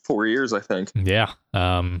back 4 years, I think. Yeah,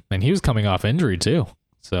 and he was coming off injury too.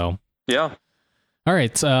 So yeah. All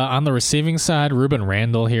right, on the receiving side, Ruben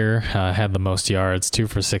Randall here had the most yards, 2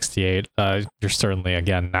 for 68. You're certainly,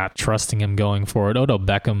 again, not trusting him going forward. Odell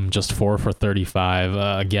Beckham, just 4 for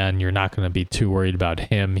 35. Again, you're not going to be too worried about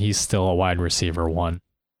him. He's still a wide receiver 1.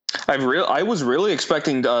 I was really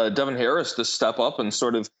expecting Devin Harris to step up and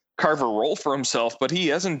sort of carve a role for himself, but he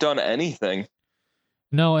hasn't done anything.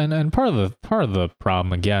 No, and part of the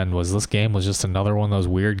problem again was this game was just another one of those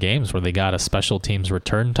weird games where they got a special teams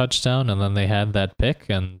return touchdown and then they had that pick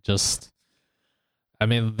and just, I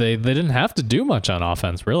mean, they didn't have to do much on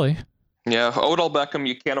offense, really. Yeah, Odell Beckham,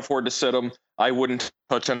 you can't afford to sit him. I wouldn't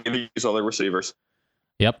touch any of these other receivers.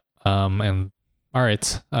 Yep. And all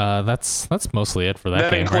right, that's mostly it for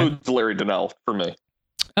that game. That includes Larry Donnell for me.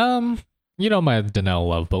 You know my Donnell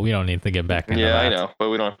love, but we don't need to get back into that. Yeah, I know, but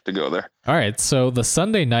we don't have to go there. All right, so the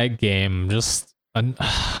Sunday night game,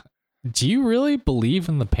 do you really believe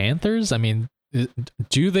in the Panthers? I mean,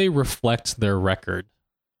 do they reflect their record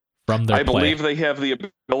from their play? I believe they have the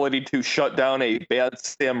ability to shut down a bad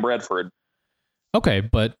Sam Bradford. Okay,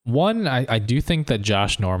 but one, I do think that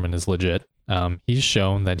Josh Norman is legit. He's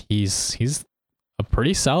shown that he's a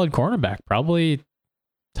pretty solid cornerback, probably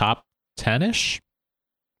top 10-ish.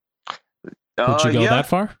 Would you go that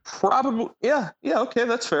far? Probably. Yeah. Okay,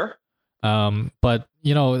 that's fair. But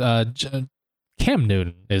Cam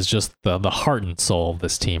Newton is just the heart and soul of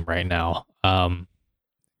this team right now.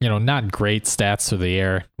 Not great stats through the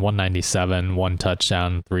air: 197, 1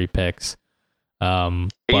 touchdown, 3 picks. 8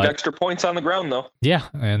 extra points on the ground, though. Yeah,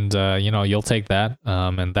 and you'll take that.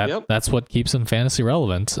 And that's what keeps him fantasy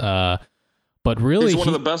relevant. But really, he's one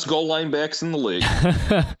of the best goal line backs in the league.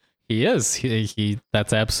 He is. He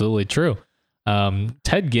that's absolutely true.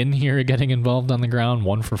 Ted Ginn here getting involved on the ground,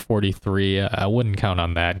 1 for 43. I wouldn't count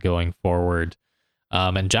on that going forward.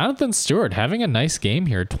 And Jonathan Stewart having a nice game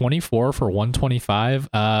here, 24 for 125.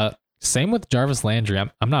 Same with Jarvis Landry.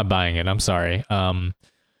 I'm not buying it. I'm sorry.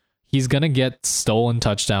 He's going to get stolen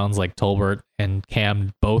touchdowns like Tolbert and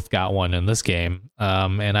Cam both got one in this game.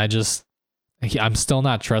 And I'm still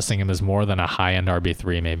not trusting him as more than a high-end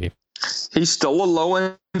RB3 maybe. He's still a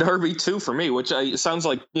low-end RB2 for me, which sounds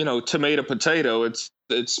like, tomato potato. It's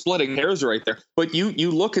splitting hairs right there. But you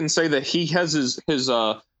look and say that he has his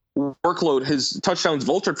workload, his touchdowns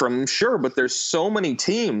vultured from him, sure, but there's so many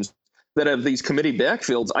teams that have these committee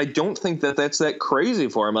backfields. I don't think that's that crazy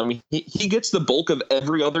for him. I mean, he gets the bulk of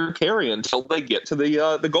every other carry until they get to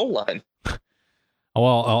the goal line.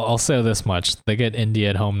 Well, I'll say this much. They get Indy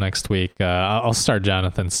at home next week. I'll start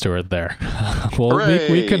Jonathan Stewart there. Well,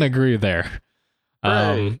 we can agree there.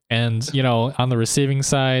 And, on the receiving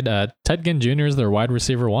side, Ted Ginn Jr. is their wide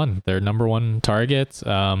receiver 1, their number 1 target.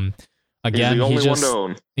 Again, he's the only one to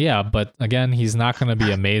own. Yeah, but again, he's not going to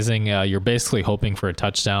be amazing. You're basically hoping for a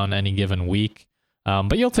touchdown any given week.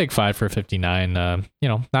 But you'll take 5 for 59.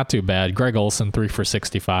 Not too bad. Greg Olsen, 3 for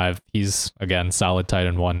 65. He's, again, solid tight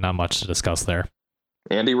end 1. Not much to discuss there.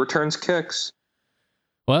 And he returns kicks.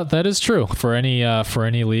 Well, that is true for any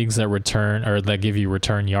leagues that return or that give you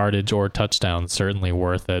return yardage or touchdowns. Certainly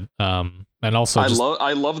worth it. And also,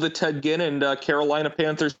 I love the Ted Ginn and Carolina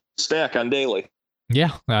Panthers stack on daily.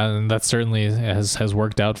 Yeah, that certainly has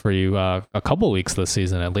worked out for you a couple weeks this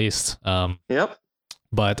season at least. Yep.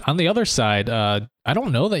 But on the other side, I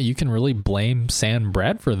don't know that you can really blame Sam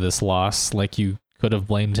Bradford for this loss like you could have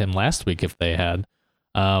blamed him last week if they had.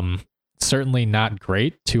 Certainly not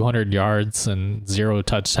great, 200 yards and 0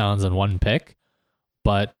 touchdowns and 1 pick,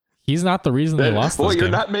 but he's not the reason they lost this game.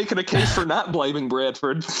 You're not making a case for not blaming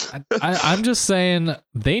Bradford. I'm just saying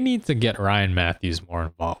they need to get Ryan Matthews more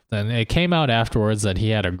involved. And it came out afterwards that he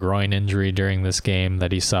had a groin injury during this game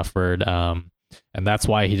that he suffered, and that's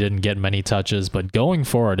why he didn't get many touches. But going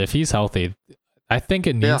forward, if he's healthy, I think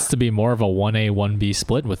it needs to be more of a 1A, 1B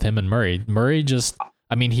split with him and Murray. Murray just...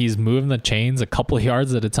 he's moving the chains a couple of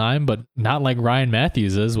yards at a time, but not like Ryan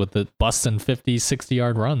Matthews is with the busting 50,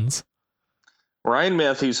 60-yard runs. Ryan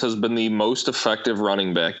Matthews has been the most effective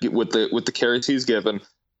running back with the carries he's given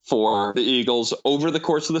for the Eagles over the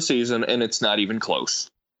course of the season, and it's not even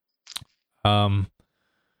close.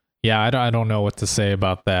 Yeah, I don't know what to say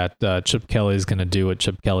about that. Chip Kelly's going to do what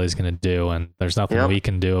Chip Kelly's going to do, and there's nothing we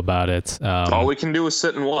can do about it. All we can do is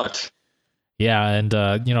sit and watch. Yeah, and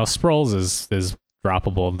Sproles is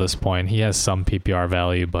droppable at this point. He has some PPR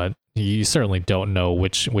value, but you certainly don't know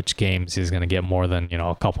which games he's going to get more than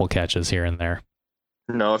a couple catches here and there.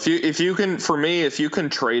 No, if you can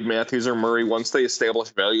trade Matthews or Murray once they establish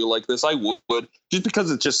value like this, I would, just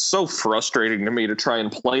because it's just so frustrating to me to try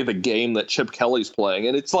and play the game that Chip Kelly's playing.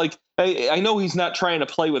 And it's like, I know he's not trying to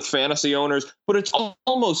play with fantasy owners, but it's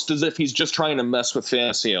almost as if he's just trying to mess with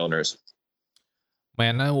fantasy owners.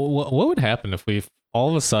 Man, what would happen if we all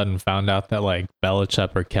of a sudden found out that like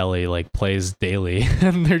Belichick or Kelly like plays daily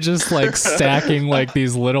and they're just like stacking like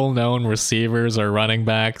these little known receivers or running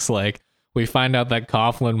backs? Like we find out that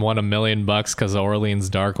Coughlin won $1 million because of Orleans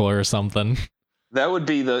Darkler or something. That would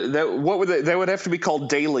be that would have to be called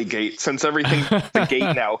Daily Gate, since everything's a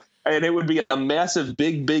gate now. and it would be a massive,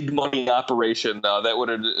 big money operation that would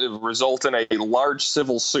result in a large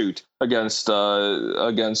civil suit against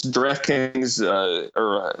DraftKings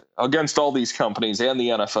or against all these companies and the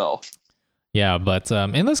NFL. Yeah, but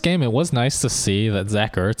in this game, it was nice to see that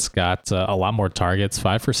Zach Ertz got a lot more targets,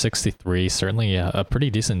 5 for 63. Certainly a pretty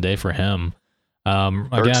decent day for him. Again,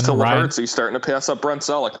 Ertz, he's starting to pass up Brent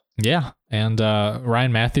Selleck. Yeah, and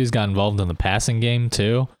Ryan Matthews got involved in the passing game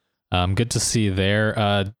too. Good to see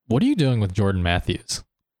there. What are you doing with Jordan Matthews?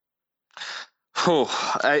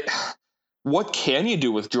 What can you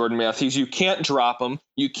do with Jordan Matthews? You can't drop him.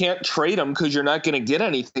 You can't trade him because you're not going to get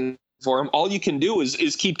anything for him. All you can do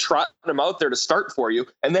is keep trotting him out there to start for you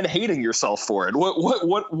and then hating yourself for it.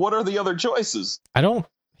 What are the other choices?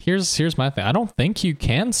 Here's my thing. I don't think you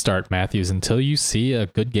can start Matthews until you see a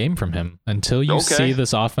good game from him. Until you see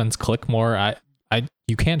this offense click more,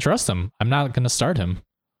 you can't trust him. I'm not going to start him.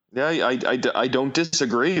 Yeah, I don't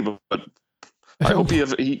disagree, but I hope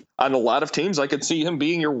on a lot of teams, I could see him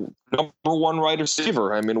being your number one wide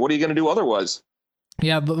receiver. I mean, what are you going to do otherwise?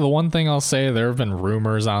 Yeah, the one thing I'll say, there have been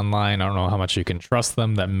rumors online. I don't know how much you can trust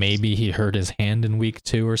them, that maybe he hurt his hand in week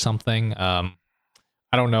 2 or something.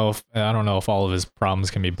 I don't know if all of his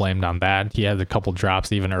problems can be blamed on that. He had a couple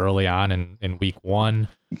drops even early on in week 1.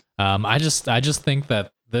 I just think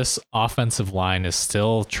that this offensive line is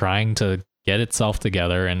still trying to get itself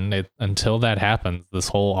together, and until that happens, this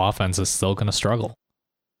whole offense is still going to struggle.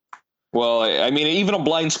 Well, I mean, even a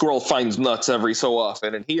blind squirrel finds nuts every so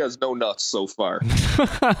often, and he has no nuts so far.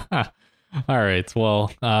 All right.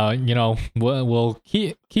 Well, we'll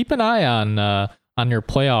keep an eye on your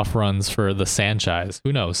playoff runs for the Sanchez.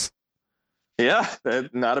 Who knows? Yeah,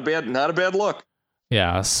 not a bad look.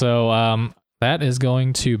 Yeah. So that is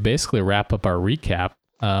going to basically wrap up our recap.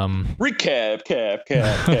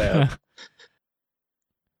 Cap.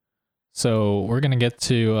 So we're going to get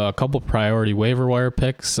to a couple priority waiver wire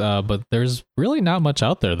picks, but there's really not much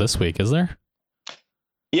out there this week, is there?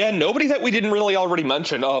 Yeah, nobody that we didn't really already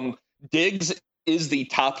mention. Diggs is the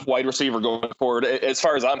top wide receiver going forward. As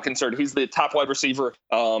far as I'm concerned, he's the top wide receiver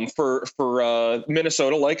for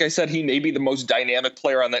Minnesota. Like I said, he may be the most dynamic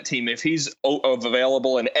player on that team. If he's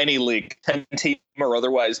available in any league, 10-team or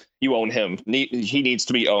otherwise, you own him. He needs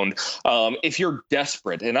to be owned. If you're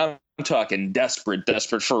desperate, and I'm talking desperate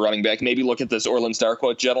for running back, maybe look at this Orleans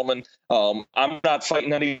Darkwa gentleman. I'm not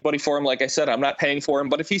fighting anybody for him. Like I said, I'm not paying for him.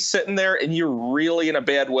 But if he's sitting there and you're really in a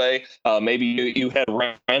bad way, maybe you had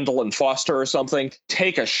Randall and Foster or something,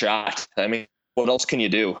 take a shot. I mean, what else can you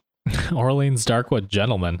do? Orleans Darkwood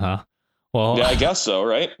gentleman, huh? Well, yeah, I guess so,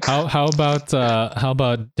 right? How about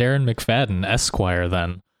Darren McFadden, Esquire,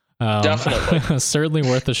 then? Definitely. Certainly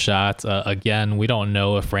worth a shot. Again, we don't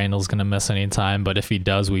know if Randall's going to miss any time, but if he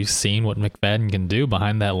does, we've seen what McFadden can do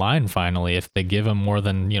behind that line finally, if they give him more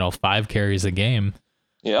than 5 carries a game.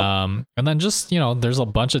 Yeah. And then just, there's a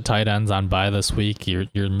bunch of tight ends on bye this week.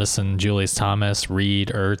 You're missing Julius Thomas, Reed,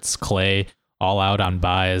 Ertz, Clay, all out on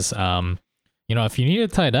buys. If you need a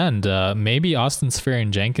tight end, maybe Austin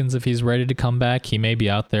Seferian-Jenkins, if he's ready to come back, he may be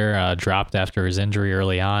out there, dropped after his injury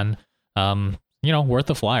early on. Worth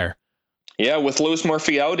a flyer. Yeah, with Louis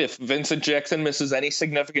Murphy out, if Vincent Jackson misses any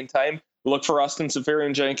significant time, look for Austin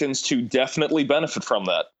Seferian-Jenkins to definitely benefit from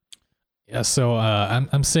that. Yeah, so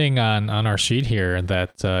I'm seeing on our sheet here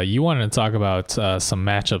that you wanted to talk about some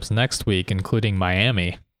matchups next week, including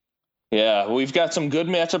Miami. Yeah, we've got some good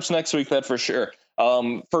matchups next week, that for sure.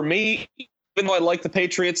 For me, even though I like the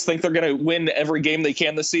Patriots, think they're going to win every game they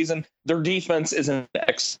can this season, their defense is an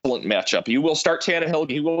excellent matchup. You will start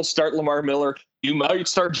Tannehill. You will start Lamar Miller. You might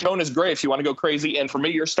start Jonas Gray if you want to go crazy. And for me,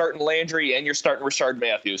 you're starting Landry and you're starting Rashard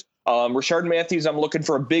Matthews. Rashard Matthews, I'm looking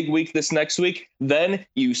for a big week this next week. Then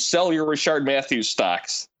you sell your Rashard Matthews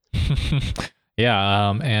stocks.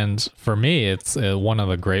 Yeah, and for me, it's one of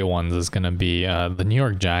the great ones is going to be the New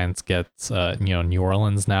York Giants get New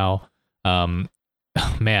Orleans now.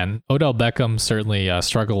 Man, Odell Beckham certainly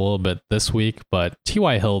struggled a little bit this week, but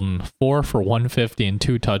T.Y. Hilton, 4 for 150 and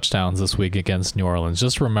 2 touchdowns this week against New Orleans.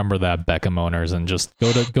 Just remember that, Beckham owners, and just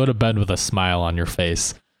go to bed with a smile on your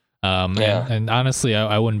face. And honestly,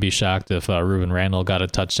 I wouldn't be shocked if Ruben Randall got a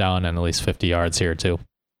touchdown and at least 50 yards here too.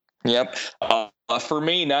 Yep. For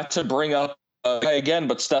me, not to bring up again,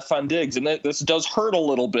 but Stefon Diggs, and this does hurt a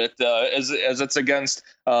little bit as it's against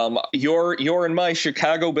your and my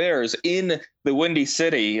Chicago Bears in the Windy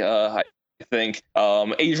City. I think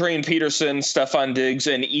Adrian Peterson, Stefon Diggs,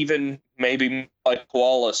 and even maybe Mike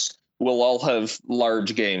Wallace will all have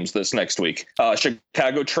large games this next week.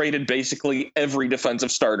 Chicago traded basically every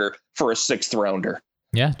defensive starter for a 6th rounder.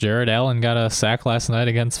 Yeah, Jared Allen got a sack last night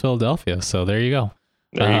against Philadelphia, so there you go.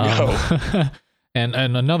 There you go. And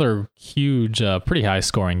another huge, pretty high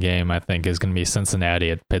scoring game, I think, is going to be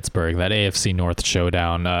Cincinnati at Pittsburgh, that AFC North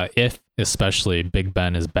showdown. If especially Big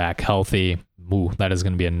Ben is back healthy, that is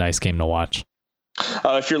going to be a nice game to watch.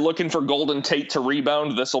 If you're looking for Golden Tate to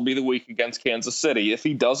rebound, this will be the week against Kansas City. If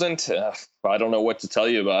he doesn't, I don't know what to tell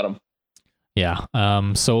you about him. Yeah.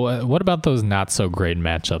 So what about those not so great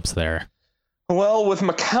matchups there? Well, with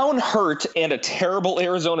McCown hurt and a terrible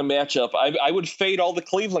Arizona matchup, I would fade all the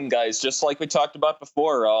Cleveland guys, just like we talked about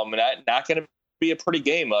before. Not going to be a pretty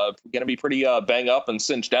game. Going to be pretty bang up and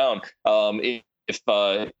cinched down.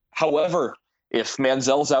 However, if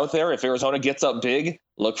Manziel's out there, if Arizona gets up big,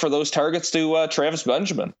 look for those targets to Travis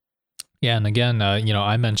Benjamin. Yeah, and again,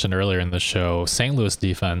 I mentioned earlier in the show, St. Louis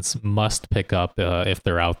defense must pick up if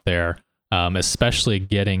they're out there, especially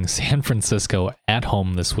getting San Francisco at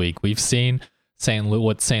home this week. We've seen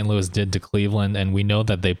what St. Louis did to Cleveland, and we know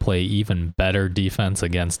that they play even better defense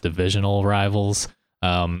against divisional rivals.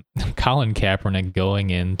 Colin Kaepernick going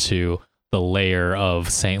into the layer of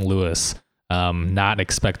St. Louis, not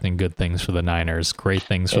expecting good things for the Niners, great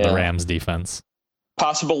things for the Rams defense.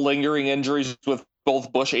 Possible lingering injuries with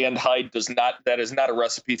both Bush and Hyde that is not a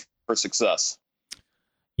recipe for success.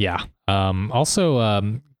 Yeah. Also,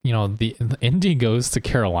 the Indy goes to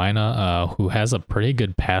Carolina, who has a pretty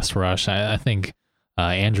good pass rush. I think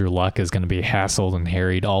Andrew Luck is going to be hassled and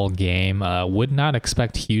harried all game. Would not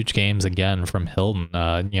expect huge games again from Hilton.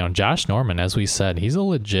 Josh Norman, as we said, he's a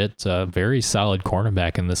legit, very solid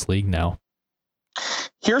cornerback in this league now.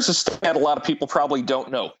 Here's a stat a lot of people probably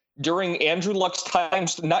don't know. During Andrew Luck's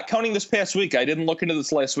times, not counting this past week, I didn't look into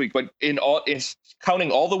this last week, but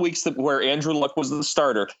counting all the weeks where Andrew Luck was the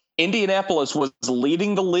starter, Indianapolis was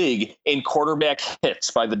leading the league in quarterback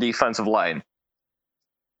hits by the defensive line.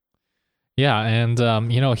 Yeah, and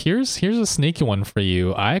here's a sneaky one for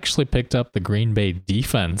you. I actually picked up the Green Bay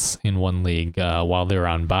defense in one league while they were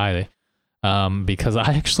on bye, because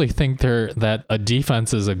I actually think that a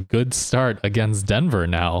defense is a good start against Denver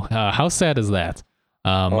now. How sad is that?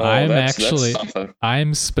 I'm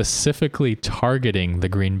specifically targeting the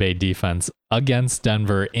Green Bay defense against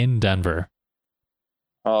Denver in Denver.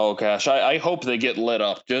 Oh gosh, I hope they get lit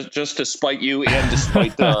up just to spite you and to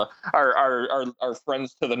spite our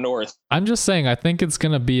friends to the north. I'm just saying, I think it's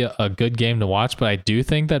going to be a good game to watch, but I do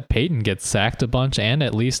think that Peyton gets sacked a bunch and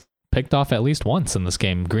at least picked off at least once in this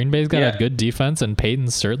game. Green Bay's got a good defense, and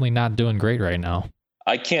Peyton's certainly not doing great right now.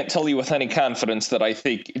 I can't tell you with any confidence that I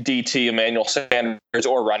think DT, Emmanuel Sanders,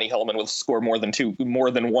 or Ronnie Hillman will score more than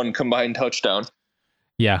one combined touchdown.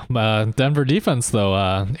 Yeah, Denver defense, though,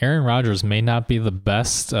 Aaron Rodgers may not be the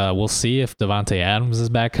best. We'll see if Devontae Adams is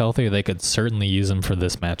back healthy. They could certainly use him for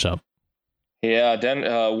this matchup. Yeah,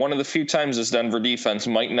 one of the few times this Denver defense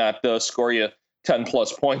might not score you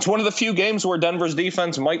 10-plus points. One of the few games where Denver's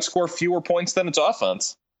defense might score fewer points than its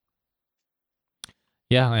offense.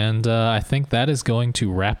 Yeah, and I think that is going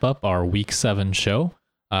to wrap up our Week 7 show.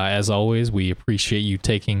 As always, we appreciate you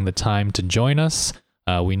taking the time to join us.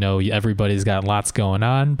 We know everybody's got lots going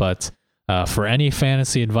on, but for any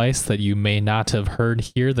fantasy advice that you may not have heard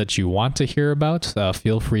here that you want to hear about,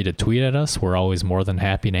 feel free to tweet at us. We're always more than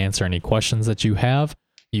happy to answer any questions that you have.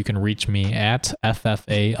 You can reach me at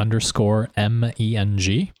FFA_MENG.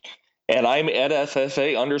 And I'm at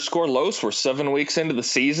FFA_Los. We're 7 weeks into the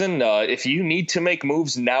season. If you need to make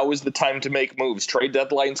moves, now is the time to make moves. Trade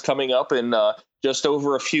deadline's coming up in just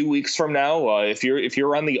over a few weeks from now. If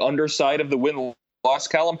you're on the underside of the win-loss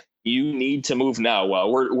column, you need to move now.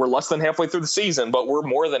 We're less than halfway through the season, but we're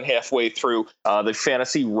more than halfway through the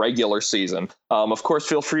fantasy regular season. Of course,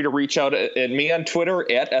 feel free to reach out at me on Twitter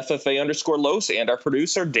at FFA_Los and our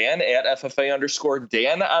producer, Dan, at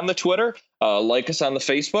FFA_Dan on the Twitter. Like us on the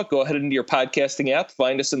Facebook. Go ahead into your podcasting app.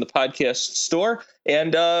 Find us in the podcast store.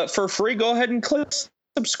 And for free, go ahead and click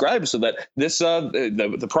subscribe so that this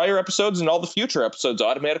the prior episodes and all the future episodes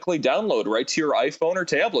automatically download right to your iPhone or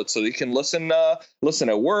tablet, so that you can listen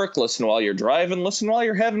at work, listen while you're driving, listen while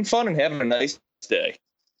you're having fun and having a nice day.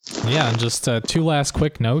 Yeah, and just two last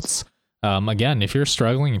quick notes. Again, if you're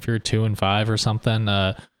struggling, if you're 2-5 or something,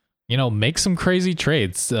 make some crazy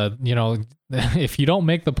trades. If you don't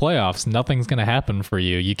make the playoffs, nothing's going to happen for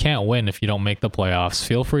you. You can't win if you don't make the playoffs.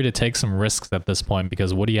 Feel free to take some risks at this point,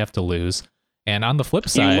 because what do you have to lose? And on the flip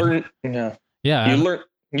side, you learn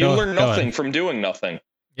nothing from doing nothing.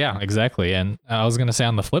 Yeah, exactly. And I was going to say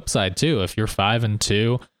on the flip side too, if you're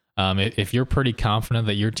 5-2, if you're pretty confident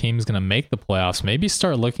that your team's going to make the playoffs, maybe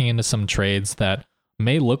start looking into some trades that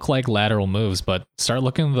may look like lateral moves, but start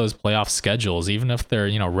looking at those playoff schedules. Even if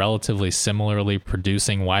they're, relatively similarly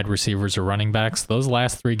producing wide receivers or running backs, those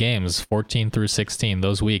last 3 games, 14 through 16,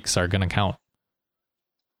 those weeks are going to count.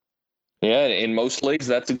 Yeah, in most leagues,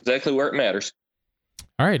 that's exactly where it matters.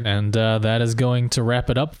 All right, and that is going to wrap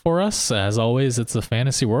it up for us. As always, it's the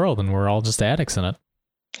fantasy world, and we're all just addicts in it.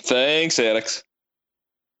 Thanks, addicts.